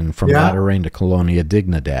Religion from Latter Rain to Colonia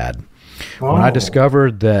Dignidad. When I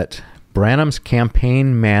discovered that Branham's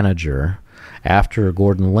campaign manager, after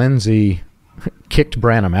Gordon Lindsay kicked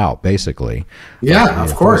Branham out, basically.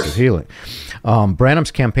 Of course. Healing.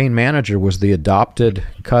 Branham's campaign manager was the adopted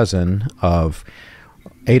cousin of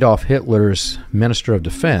Adolf Hitler's Minister of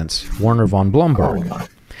Defense, Werner von Blomberg.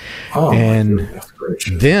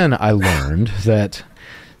 Then I learned that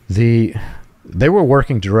they were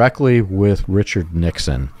working directly with Richard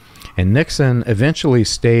Nixon. And Nixon eventually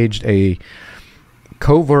staged a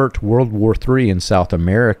covert World War III in South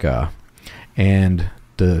America, and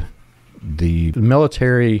the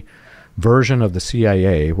military version of the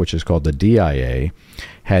CIA, which is called the DIA,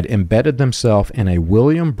 had embedded themselves in a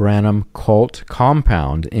William Branham cult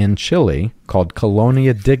compound in Chile called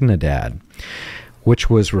Colonia Dignidad, which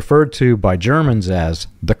was referred to by Germans as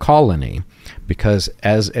the colony, because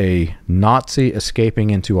as a Nazi escaping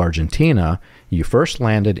into Argentina, you first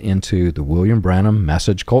landed into the William Branham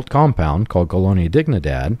message cult compound called Colonia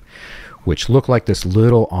Dignidad, which looked like this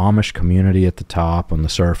little Amish community at the top on the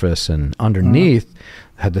surface, and underneath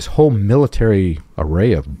had this whole military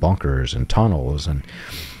array of bunkers and tunnels, and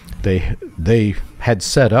they had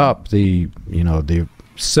set up the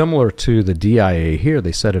similar to the DIA here.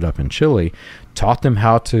 They set it up in Chile, taught them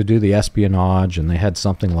how to do the espionage, and they had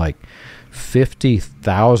something like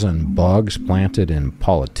 50,000 bugs planted in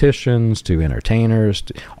politicians to entertainers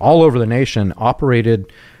all over the nation,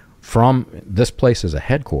 operated from this place as a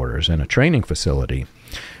headquarters and a training facility.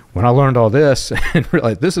 When I learned all this and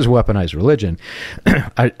realized this is weaponized religion,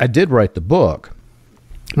 I did write the book.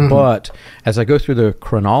 But as I go through the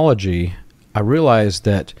chronology, I realized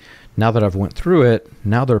that now that I've went through it,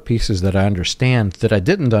 now there are pieces that I understand that I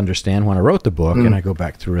didn't understand when I wrote the book, and I go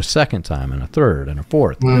back through a second time and a third and a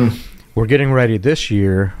fourth. We're getting ready this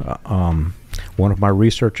year. One of my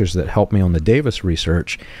researchers that helped me on the Davis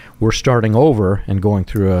research, we're starting over and going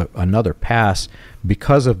through another pass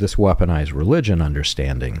because of this weaponized religion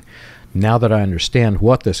understanding. Now that I understand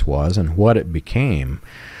what this was and what it became,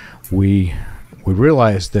 we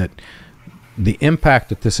realize that the impact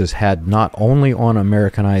that this has had not only on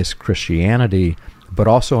Americanized Christianity, but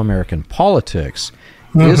also American politics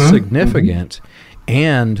is significant.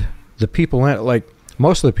 And the people,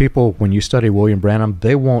 most of the people, when you study William Branham,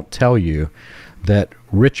 they won't tell you that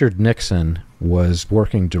Richard Nixon was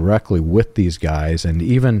working directly with these guys, and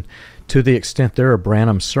even to the extent there are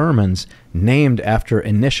Branham sermons named after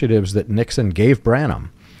initiatives that Nixon gave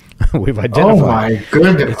Branham. We've identified. Oh my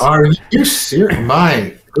goodness! Are you serious?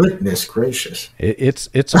 My goodness gracious! It's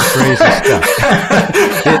a crazy stuff.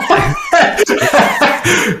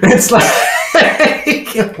 It's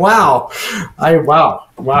like wow,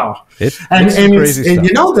 wow. It's crazy stuff. And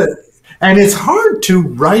you know that, and it's hard to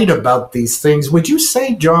write about these things. Would you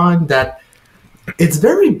say, John, that it's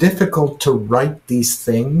very difficult to write these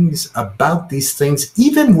things about these things,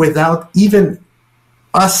 even without even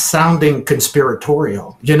us sounding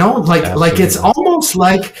conspiratorial, like it's almost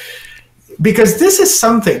like, because this is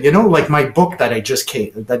something, like my book that just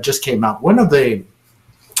came out. One of the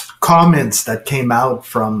comments that came out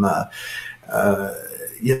from,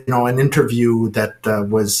 an interview that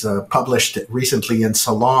was published recently in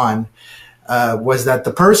Salon, was that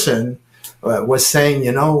the person was saying,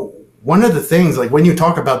 one of the things, like when you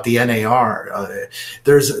talk about the NAR,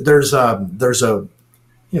 there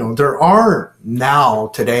are now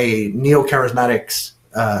today neo-charismatics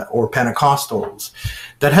or Pentecostals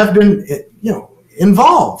that have been,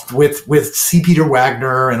 involved with C. Peter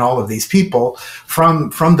Wagner and all of these people from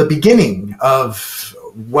the beginning of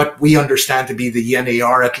what we understand to be the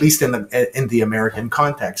NAR, at least in the American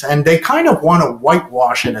context. And they kind of want to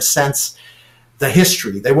whitewash, in a sense, the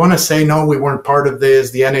history. They want to say, no, we weren't part of this.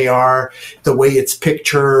 The NAR, the way it's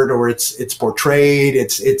pictured or it's portrayed,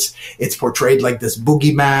 it's portrayed like this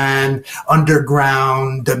boogeyman,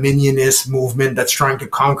 underground, dominionist movement that's trying to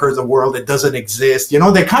conquer the world. It doesn't exist.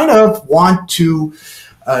 They kind of want to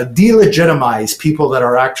delegitimize people that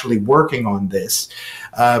are actually working on this,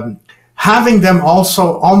 having them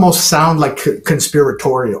also almost sound like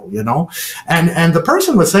conspiratorial, and the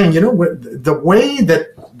person was saying, the way that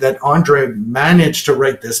Andre managed to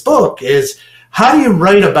write this book is, how do you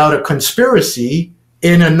write about a conspiracy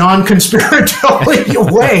in a non-conspiratorial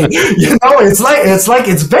way?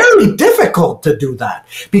 It's very difficult to do that,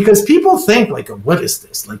 because people think like, what is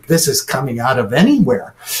this? Like, this is coming out of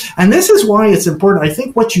anywhere. And this is why it's important. I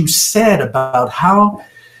think what you said about how,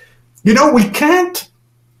 we can't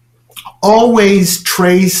always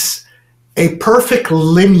trace a perfect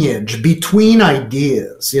lineage between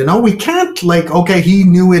ideas. We can't okay, he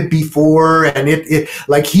knew it before, and it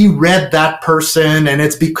like he read that person, and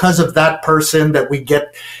it's because of that person that we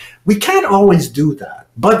can't always do that.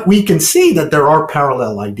 But we can see that there are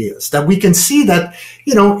parallel ideas, that we can see that,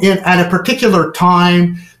 at a particular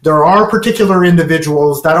time, there are particular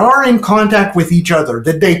individuals that are in contact with each other.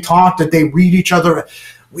 Did they talk? Did they read each other?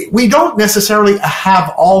 We don't necessarily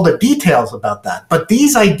have all the details about that, but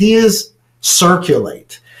these ideas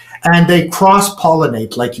circulate and they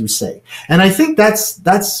cross-pollinate, like you say. And I think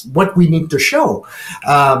that's what we need to show.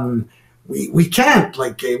 We can't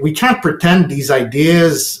pretend these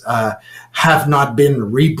ideas have not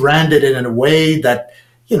been rebranded in a way that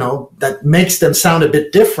that makes them sound a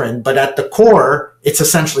bit different, but at the core, it's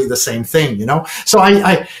essentially the same thing. So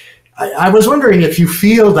I was wondering if you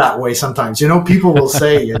feel that way sometimes. People will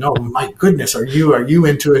say, my goodness, are you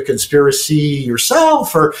into a conspiracy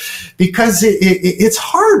yourself? Or because it's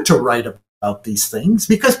hard to write about these things,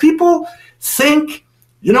 because people think,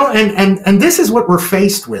 and this is what we're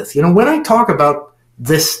faced with. When I talk about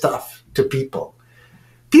this stuff to people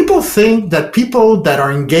think that people that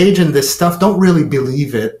are engaged in this stuff don't really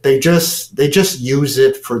believe it. They just use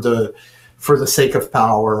it for the sake of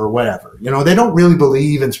power or whatever. They don't really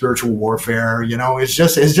believe in spiritual warfare. It's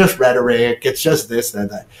just rhetoric. It's just this and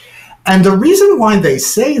that. And the reason why they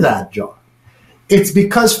say that, John, it's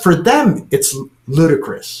because for them, it's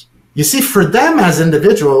ludicrous. You see, for them as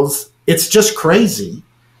individuals, it's just crazy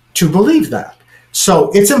to believe that. So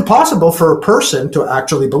it's impossible for a person to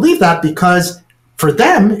actually believe that, because for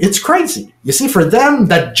them, it's crazy. You see, for them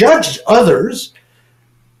that judge others,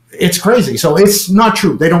 it's crazy. So it's not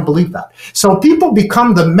true. They don't believe that. So people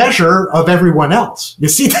become the measure of everyone else. You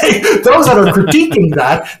see, those that are critiquing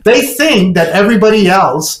that, they think that everybody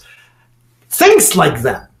else thinks like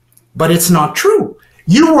them, but it's not true.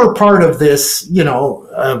 You were part of this,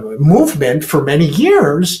 movement for many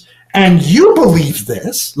years, and you believe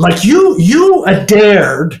this. Like you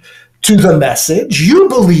adhered to the message. You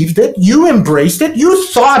believed it. You embraced it. You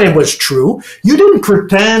thought it was true. You didn't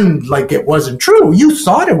pretend like it wasn't true. You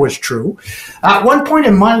thought it was true. At one point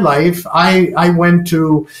in my life, I went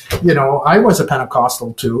to, I was a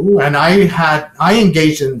Pentecostal too, and I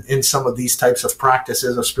engaged in some of these types of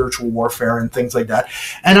practices of spiritual warfare and things like that.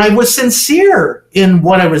 And I was sincere in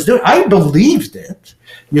what I was doing. I believed it,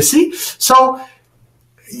 you see? So,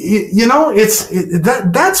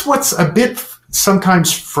 that's what's a bit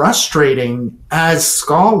sometimes frustrating as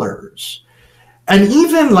scholars, And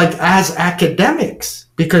even like as academics,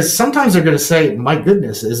 because sometimes they're going to say, my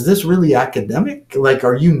goodness, is this really academic? Like,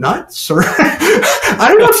 are you nuts? Or I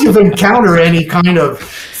don't know if you've encountered any kind of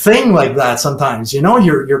thing like that sometimes,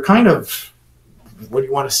 you're kind of, what do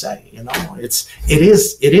you want to say?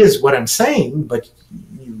 It is what I'm saying, but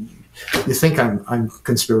you think I'm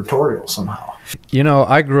conspiratorial somehow.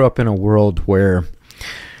 I grew up in a world where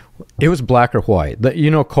it was black or white. The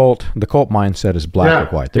cult mindset is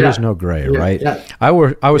black or white. There is no gray, right? Yeah. I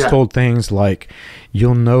was told things like,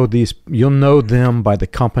 you'll know them by the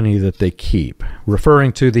company that they keep,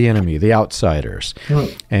 referring to the enemy, the outsiders,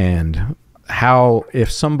 and how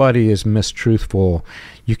if somebody is mistruthful,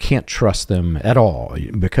 you can't trust them at all,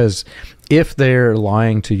 because if they're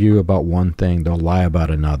lying to you about one thing, they'll lie about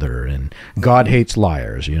another, and God hates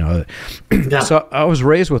liars, Yeah. So I was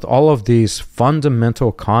raised with all of these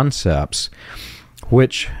fundamental concepts,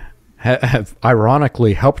 which have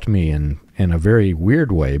ironically helped me in a very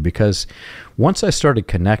weird way, because once I started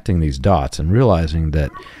connecting these dots and realizing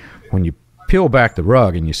that when you peel back the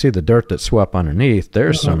rug and you see the dirt that's swept underneath,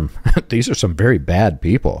 there's these are some very bad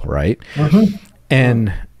people, right?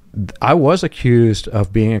 And I was accused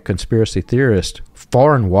of being a conspiracy theorist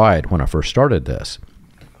far and wide when I first started this,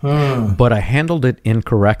 but I handled it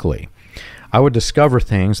incorrectly. I would discover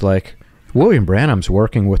things like, William Branham's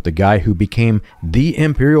working with the guy who became the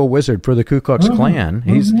Imperial Wizard for the Ku Klux Klan.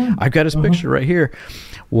 I've got his picture right here.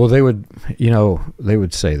 Well, they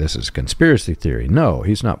would say this is conspiracy theory. No,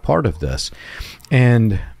 he's not part of this.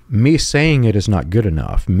 And me saying it is not good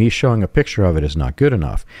enough. Me showing a picture of it is not good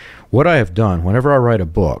enough. What I have done, whenever I write a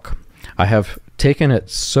book, I have taken it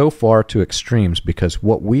so far to extremes, because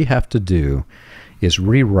what we have to do is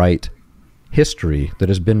rewrite history that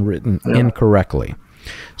has been written incorrectly.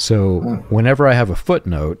 So whenever I have a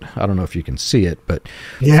footnote, I don't know if you can see it, but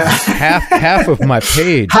half of my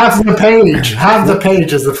page. Half the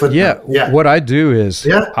page is the footnote. Yeah. What I do is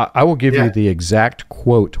I will give you the exact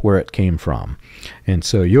quote where it came from. And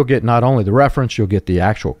so you'll get not only the reference, you'll get the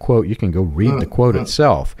actual quote. You can go read the quote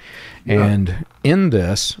itself. And in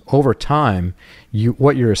this, over time,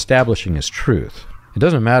 what you're establishing is truth. It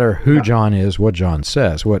doesn't matter who John is, what John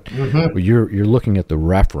says. You're looking at the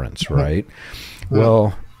reference, right?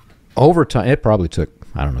 Well, over time, it probably took,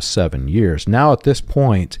 7 years. Now at this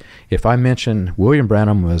point, if I mention William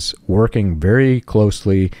Branham was working very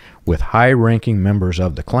closely with high-ranking members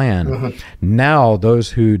of the Klan, now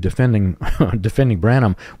those who defending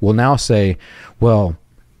Branham will now say, well,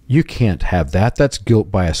 you can't have that. That's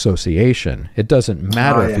guilt by association. It doesn't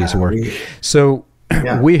matter if he's working. So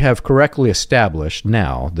we have correctly established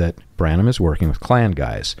now that Branham is working with Klan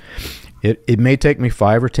guys. It may take me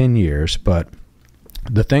 5 or 10 years, but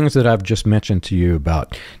the things that I've just mentioned to you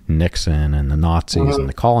about Nixon and the Nazis and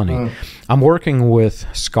the colony, I'm working with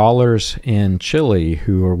scholars in Chile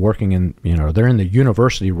who are working in, they're in the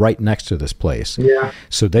university right next to this place.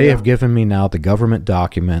 So they have given me now the government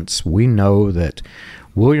documents. We know that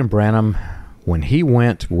William Branham, when he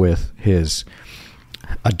went with his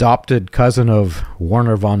adopted cousin of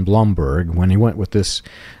Werner von Blomberg, when he went with this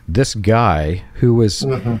guy who was...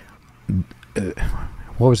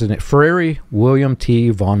 what was his name? Frere William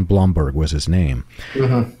T. von Blomberg was his name.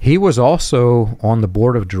 He was also on the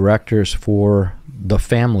board of directors for the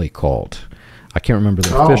family cult. I can't remember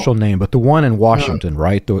the official name, but the one in Washington,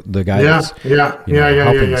 right? The guy that's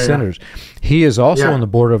helping the senators. He is also on the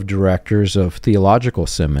board of directors of theological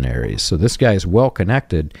seminaries. So this guy is well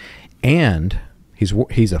connected, and he's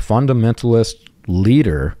a fundamentalist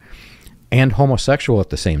leader and homosexual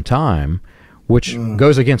at the same time, which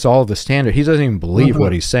goes against all of the standard. He doesn't even believe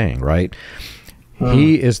what he's saying, right?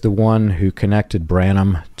 He is the one who connected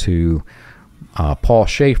Branham to Paul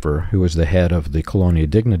Schaefer, who was the head of the Colonia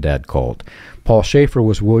Dignidad cult. Paul Schaefer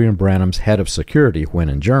was William Branham's head of security when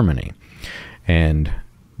in Germany. And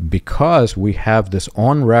because we have this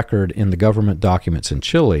on record in the government documents in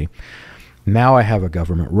Chile, now I have a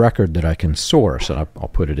government record that I can source, and I'll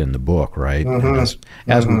put it in the book, right? And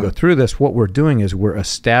as we go through this, what we're doing is we're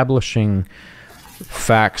establishing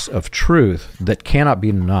facts of truth that cannot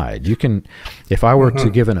be denied. You can, if I were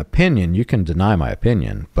to give an opinion, you can deny my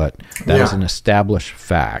opinion, but that is an established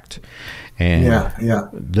fact. And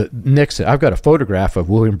the Nixon, I've got a photograph of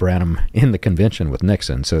William Branham in the convention with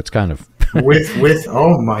Nixon, so it's kind of with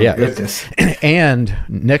oh my goodness. And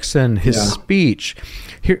Nixon, his speech.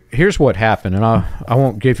 Here's what happened, and I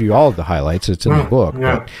won't give you all of the highlights. It's in the book.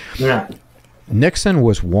 But Nixon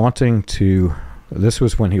was wanting to. This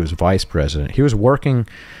was when he was vice president. He was working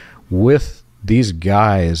with these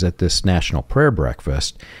guys at this national prayer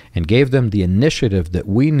breakfast and gave them the initiative that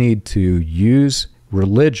we need to use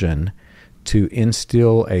religion to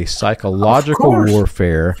instill a psychological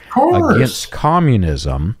warfare against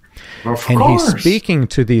communism. And he's speaking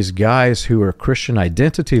to these guys who are Christian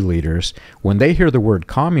identity leaders. When they hear the word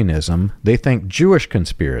communism, they think Jewish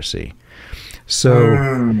conspiracy. So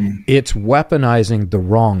it's weaponizing the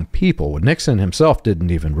wrong people. Nixon himself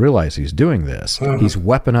didn't even realize he's doing this. He's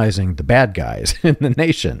weaponizing the bad guys in the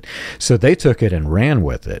nation. So they took it and ran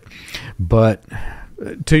with it. But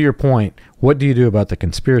to your point, what do you do about the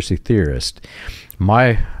conspiracy theorist?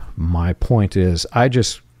 My point is, I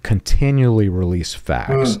just continually release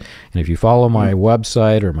facts. And if you follow my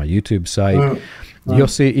website or my YouTube site, you'll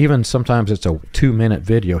see even sometimes it's a 2-minute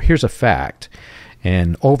video. Here's a fact.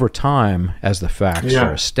 And over time, as the facts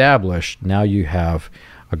are established, now you have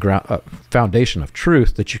a foundation of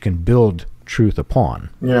truth that you can build truth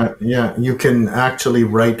upon. Yeah. You can actually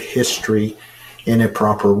write history in a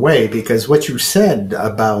proper way, because what you said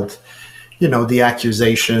about, the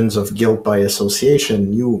accusations of guilt by association,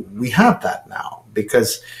 we have that now.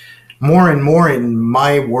 Because more and more in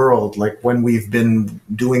my world, like when we've been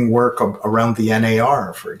doing work around the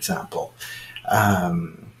NAR, for example,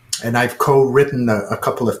 and I've co-written a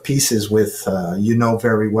couple of pieces with,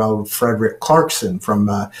 very well, Frederick Clarkson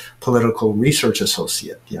from Political Research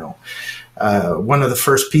Associate. One of the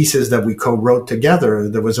first pieces that we co-wrote together,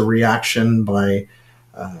 there was a reaction by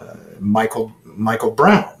Michael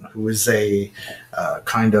Brown, who is a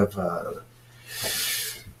kind of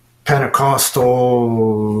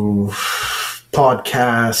Pentecostal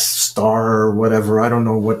podcast star, whatever, I don't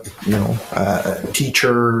know what,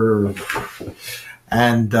 teacher,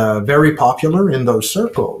 and very popular in those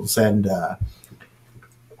circles, and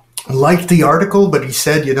liked the article, but he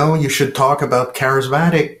said, you should talk about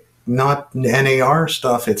charismatic, not NAR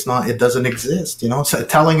stuff. It doesn't exist, so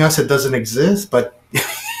telling us it doesn't exist, but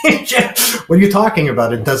what are you talking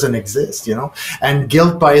about? It doesn't exist, and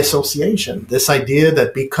guilt by association. This idea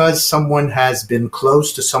that because someone has been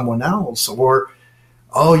close to someone else, or,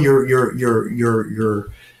 oh, you're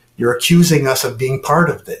accusing us of being part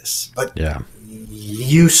of this, but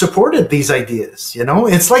you supported these ideas,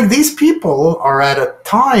 It's like these people are at a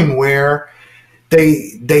time where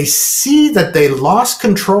they see that they lost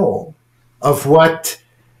control of what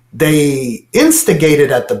they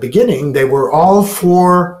instigated at the beginning. They were all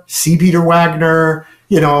for C. Peter Wagner,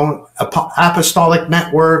 apostolic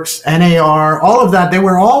networks, NAR, all of that. They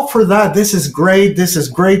were all for that. This is great. This is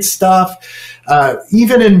great stuff.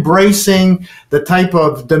 Even embracing the type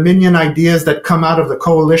of dominion ideas that come out of the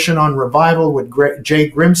Coalition on Revival with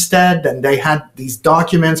Jay Grimstead, and they had these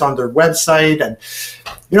documents on their website, and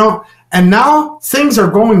and now things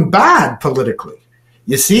are going bad politically.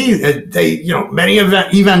 You see, many of the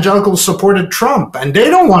evangelicals supported Trump, and they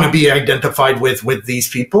don't want to be identified with these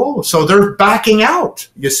people, so they're backing out.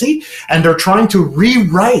 You see, and they're trying to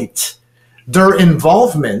rewrite their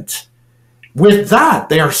involvement with that.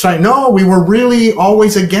 They are saying, no, we were really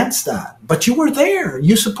always against that. But you were there.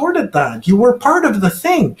 You supported that. You were part of the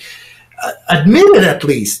thing. Admit it at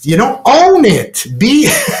least. Own it. Be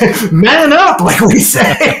man up, like we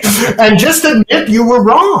say. And just admit you were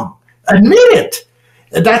wrong. Admit it.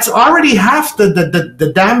 That's already half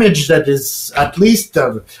the damage that is at least,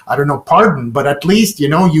 I don't know, pardon, but at least,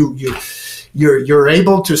 you're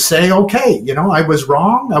able to say, okay, I was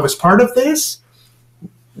wrong. I was part of this.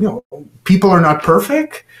 People are not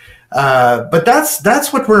perfect, but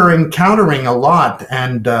that's what we're encountering a lot.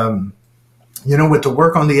 And, with the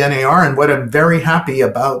work on the NAR, and what I'm very happy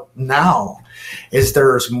about now is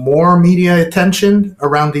there's more media attention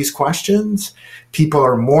around these questions. People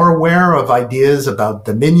are more aware of ideas about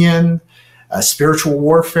dominion, spiritual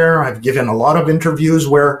warfare. I've given a lot of interviews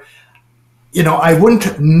where, I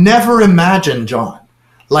wouldn't never imagine, John,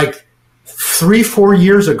 like 3-4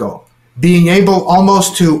 years ago, being able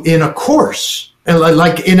almost to, in a course,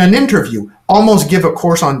 like in an interview, almost give a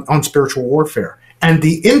course on spiritual warfare. And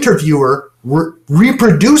the interviewer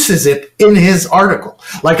reproduces it in his article.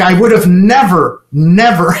 Like I would have never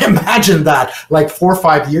imagined that like 4 or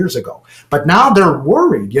 5 years ago. But now they're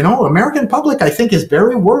worried. American public, I think, is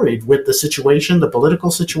very worried with the situation, the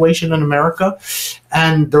political situation in America.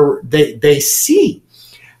 And they see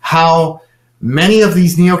how many of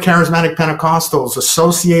these neo-charismatic Pentecostals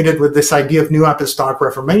associated with this idea of New Apostolic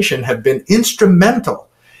Reformation have been instrumental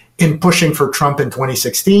in pushing for Trump in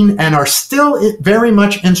 2016 and are still very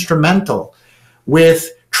much instrumental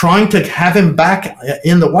with trying to have him back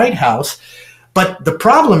in the White House. But the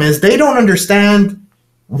problem is they don't understand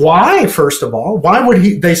why, first of all. Why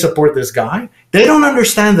would they support this guy? They don't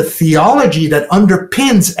understand the theology that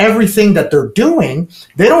underpins everything that they're doing.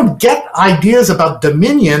 They don't get ideas about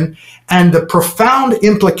dominion and the profound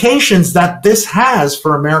implications that this has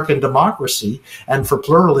for American democracy and for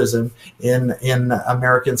pluralism in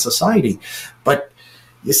American society. But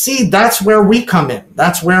you see, that's where we come in.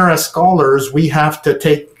 That's where, as scholars, we have to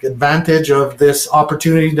take advantage of this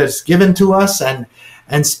opportunity that's given to us and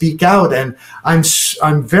speak out. And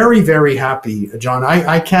I'm very, very happy, John.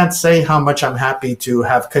 I can't say how much I'm happy to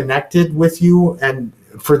have connected with you and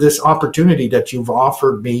for this opportunity that you've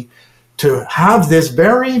offered me to have this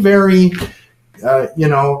very, very,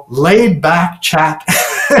 laid back chat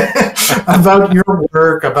about your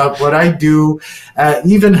work, about what I do,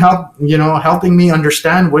 even helping me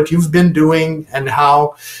understand what you've been doing and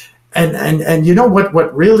how, and you know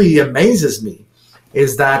what really amazes me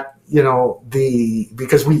is that,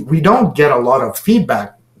 because we don't get a lot of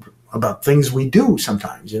feedback about things we do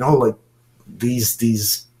sometimes, like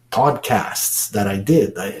these podcasts that I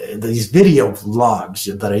did, these video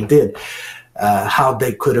vlogs that I did, how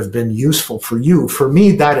they could have been useful for you. For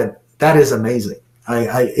me, that is amazing.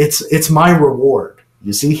 It's my reward.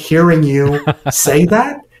 You see, hearing you say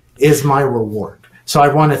that is my reward. So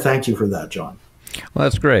I want to thank you for that, John. Well,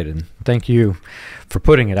 that's great, and thank you for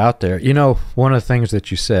putting it out there. One of the things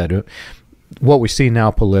that you said, what we see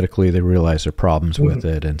now politically, they realize there are problems with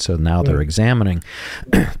it, and so now they're examining.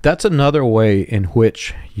 That's another way in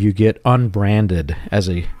which you get unbranded as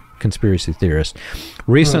a conspiracy theorist.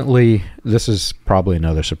 Recently, this is probably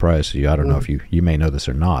another surprise to you. I don't know if you may know this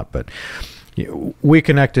or not, but we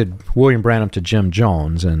connected William Branham to Jim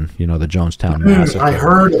Jones and, the Jonestown Massacre. I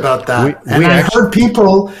heard about that. I heard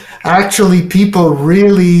people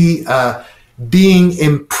really being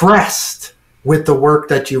impressed with the work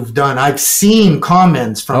that you've done. I've seen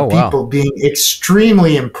comments from people being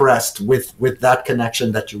extremely impressed with that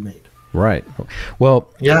connection that you made. Right.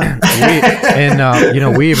 Well, yeah.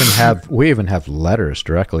 We even have letters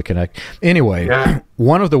directly connect. Anyway,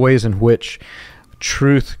 one of the ways in which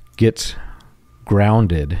truth gets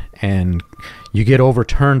grounded and you get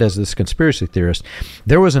overturned as this conspiracy theorist,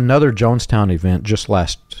 there was another Jonestown event just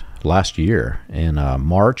last year in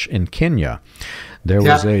March in Kenya. There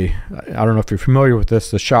was I don't know if you're familiar with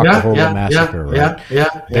this, the Shakahola Massacre, right?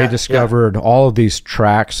 They discovered all of these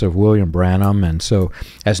tracts of William Branham, and so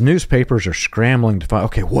as newspapers are scrambling to find,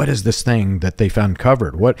 okay, what is this thing that they've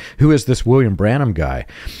uncovered? Who is this William Branham guy?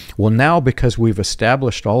 Well, now because we've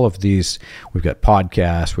established all of these, we've got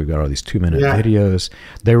podcasts, we've got all these 2-minute videos,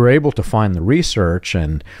 they were able to find the research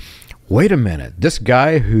and wait a minute, this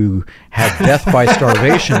guy who had death by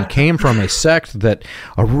starvation came from a sect that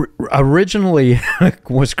originally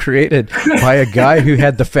was created by a guy who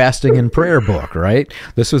had the fasting and prayer book, right?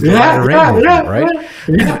 This was the Latter Rain movement, right?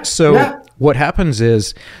 Yeah, so what happens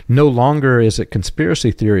is no longer is it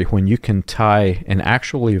conspiracy theory when you can tie an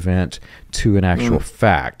actual event to an actual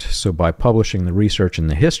fact. So by publishing the research and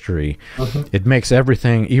the history, it makes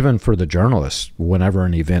everything, even for the journalists, whenever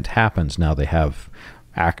an event happens, now they have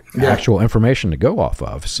actual information to go off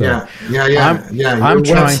of. So I'm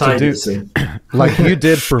trying to do like you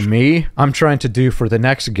did for me, I'm trying to do for the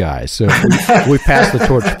next guy. So we pass the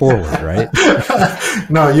torch forward, right?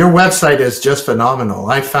 No, your website is just phenomenal.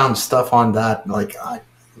 I found stuff on that like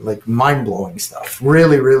mind-blowing stuff.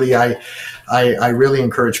 Really, I really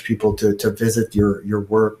encourage people to visit your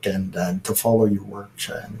work and to follow your work.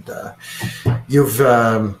 And you've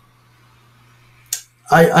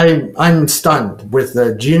I'm stunned with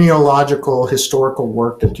the genealogical historical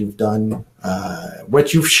work that you've done.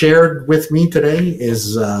 What you've shared with me today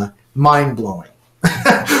is mind-blowing,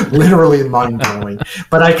 literally mind-blowing.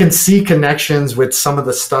 But I can see connections with some of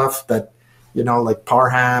the stuff that, like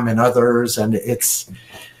Parham and others, and it's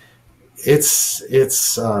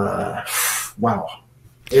wow.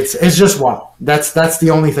 It's just wow. That's the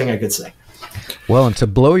only thing I could say. Well, and to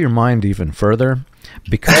blow your mind even further,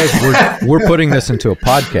 because we're putting this into a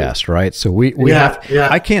podcast, right? So we have.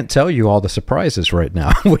 I can't tell you all the surprises right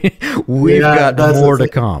now. We've got more to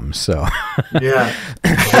come. So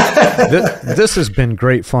this has been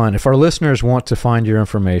great fun. If our listeners want to find your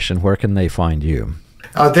information, where can they find you?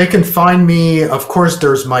 They can find me. Of course,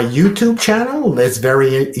 there's my YouTube channel. It's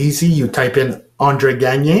very easy. You type in Andre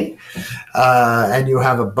Gagne, and you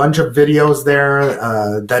have a bunch of videos there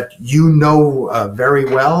that very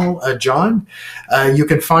well, John. You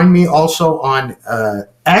can find me also on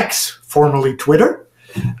X, formerly Twitter.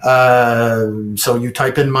 So you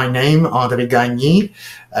type in my name, Andre Gagne,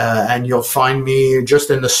 and you'll find me just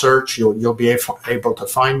in the search. You'll be able to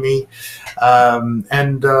find me. I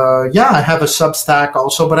have a Substack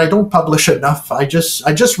also, but I don't publish enough. I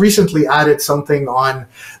just recently added something on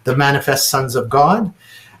the Manifest Sons of God,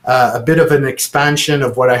 a bit of an expansion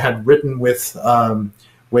of what I had written with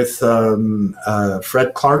with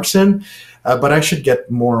Fred Clarkson, but I should get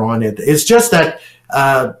more on it. It's just that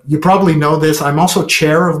you probably know this. I'm also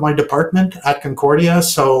chair of my department at Concordia,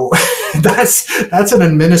 so that's an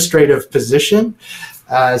administrative position.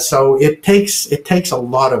 So it takes a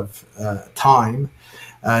lot of time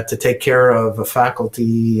to take care of a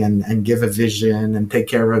faculty and give a vision and take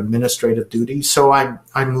care of administrative duties. So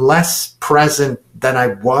I'm less present than I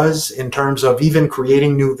was in terms of even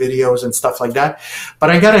creating new videos and stuff like that.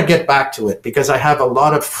 But I got to get back to it because I have a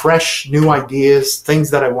lot of fresh new ideas,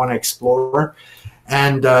 things that I want to explore.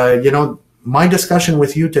 And, my discussion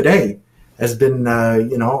with you today has been,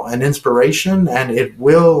 an inspiration, and it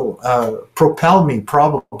will propel me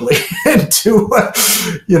probably into,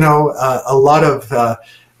 a lot of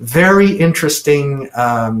very interesting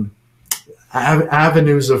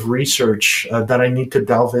avenues of research that I need to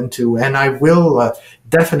delve into. And I will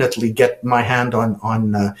definitely get my hand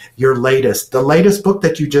on your the latest book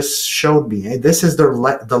that you just showed me. This is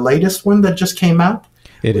the latest one that just came out?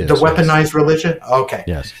 It is. The Weaponized Religion? Okay.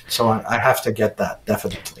 Yes. So I have to get that,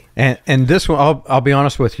 definitely. And this one, I'll be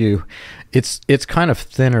honest with you, it's kind of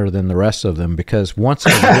thinner than the rest of them because once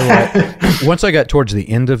I got towards the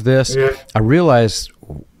end of this, yeah. I realized,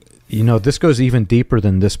 this goes even deeper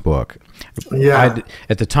than this book. Yeah.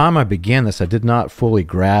 At the time I began this, I did not fully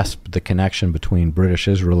grasp the connection between British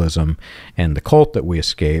Israelism and the cult that we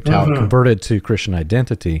escaped, how it converted to Christian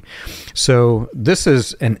identity. So this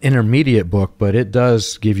is an intermediate book, but it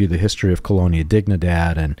does give you the history of Colonia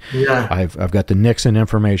Dignidad, and yeah. I've got the Nixon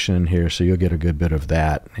information in here, so you'll get a good bit of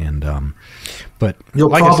that. And but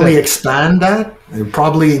you'll like probably expand that, you'll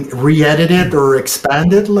probably re-edit it or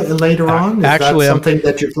expand it later on. Is actually, that something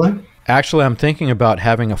that you're planning? Actually, I'm thinking about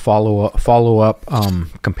having a follow-up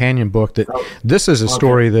companion book. This is a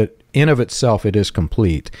story that, in of itself, it is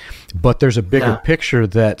complete, but there's a bigger picture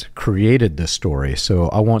that created this story. So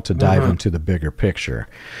I want to dive into the bigger picture.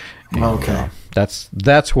 And, okay,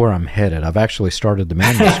 that's where I'm headed. I've actually started the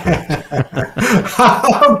manuscript.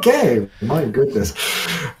 Okay, my goodness.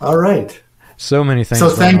 All right. So many things. So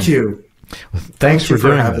thank you. Thanks for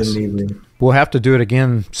doing this. Me. We'll have to do it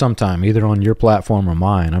again sometime, either on your platform or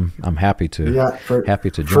mine. I'm happy to. Yeah, happy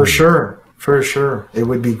to join. For sure, it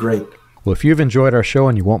would be great. Well, if you've enjoyed our show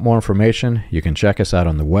and you want more information, you can check us out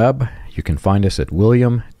on the web. You can find us at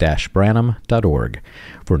william-branham.org.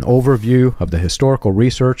 For an overview of the historical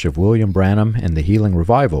research of William Branham and the healing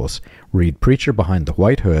revivals, read Preacher Behind the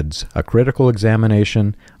White Hoods, a critical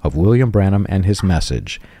examination of William Branham and his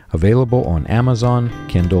message, available on Amazon,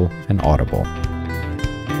 Kindle, and Audible.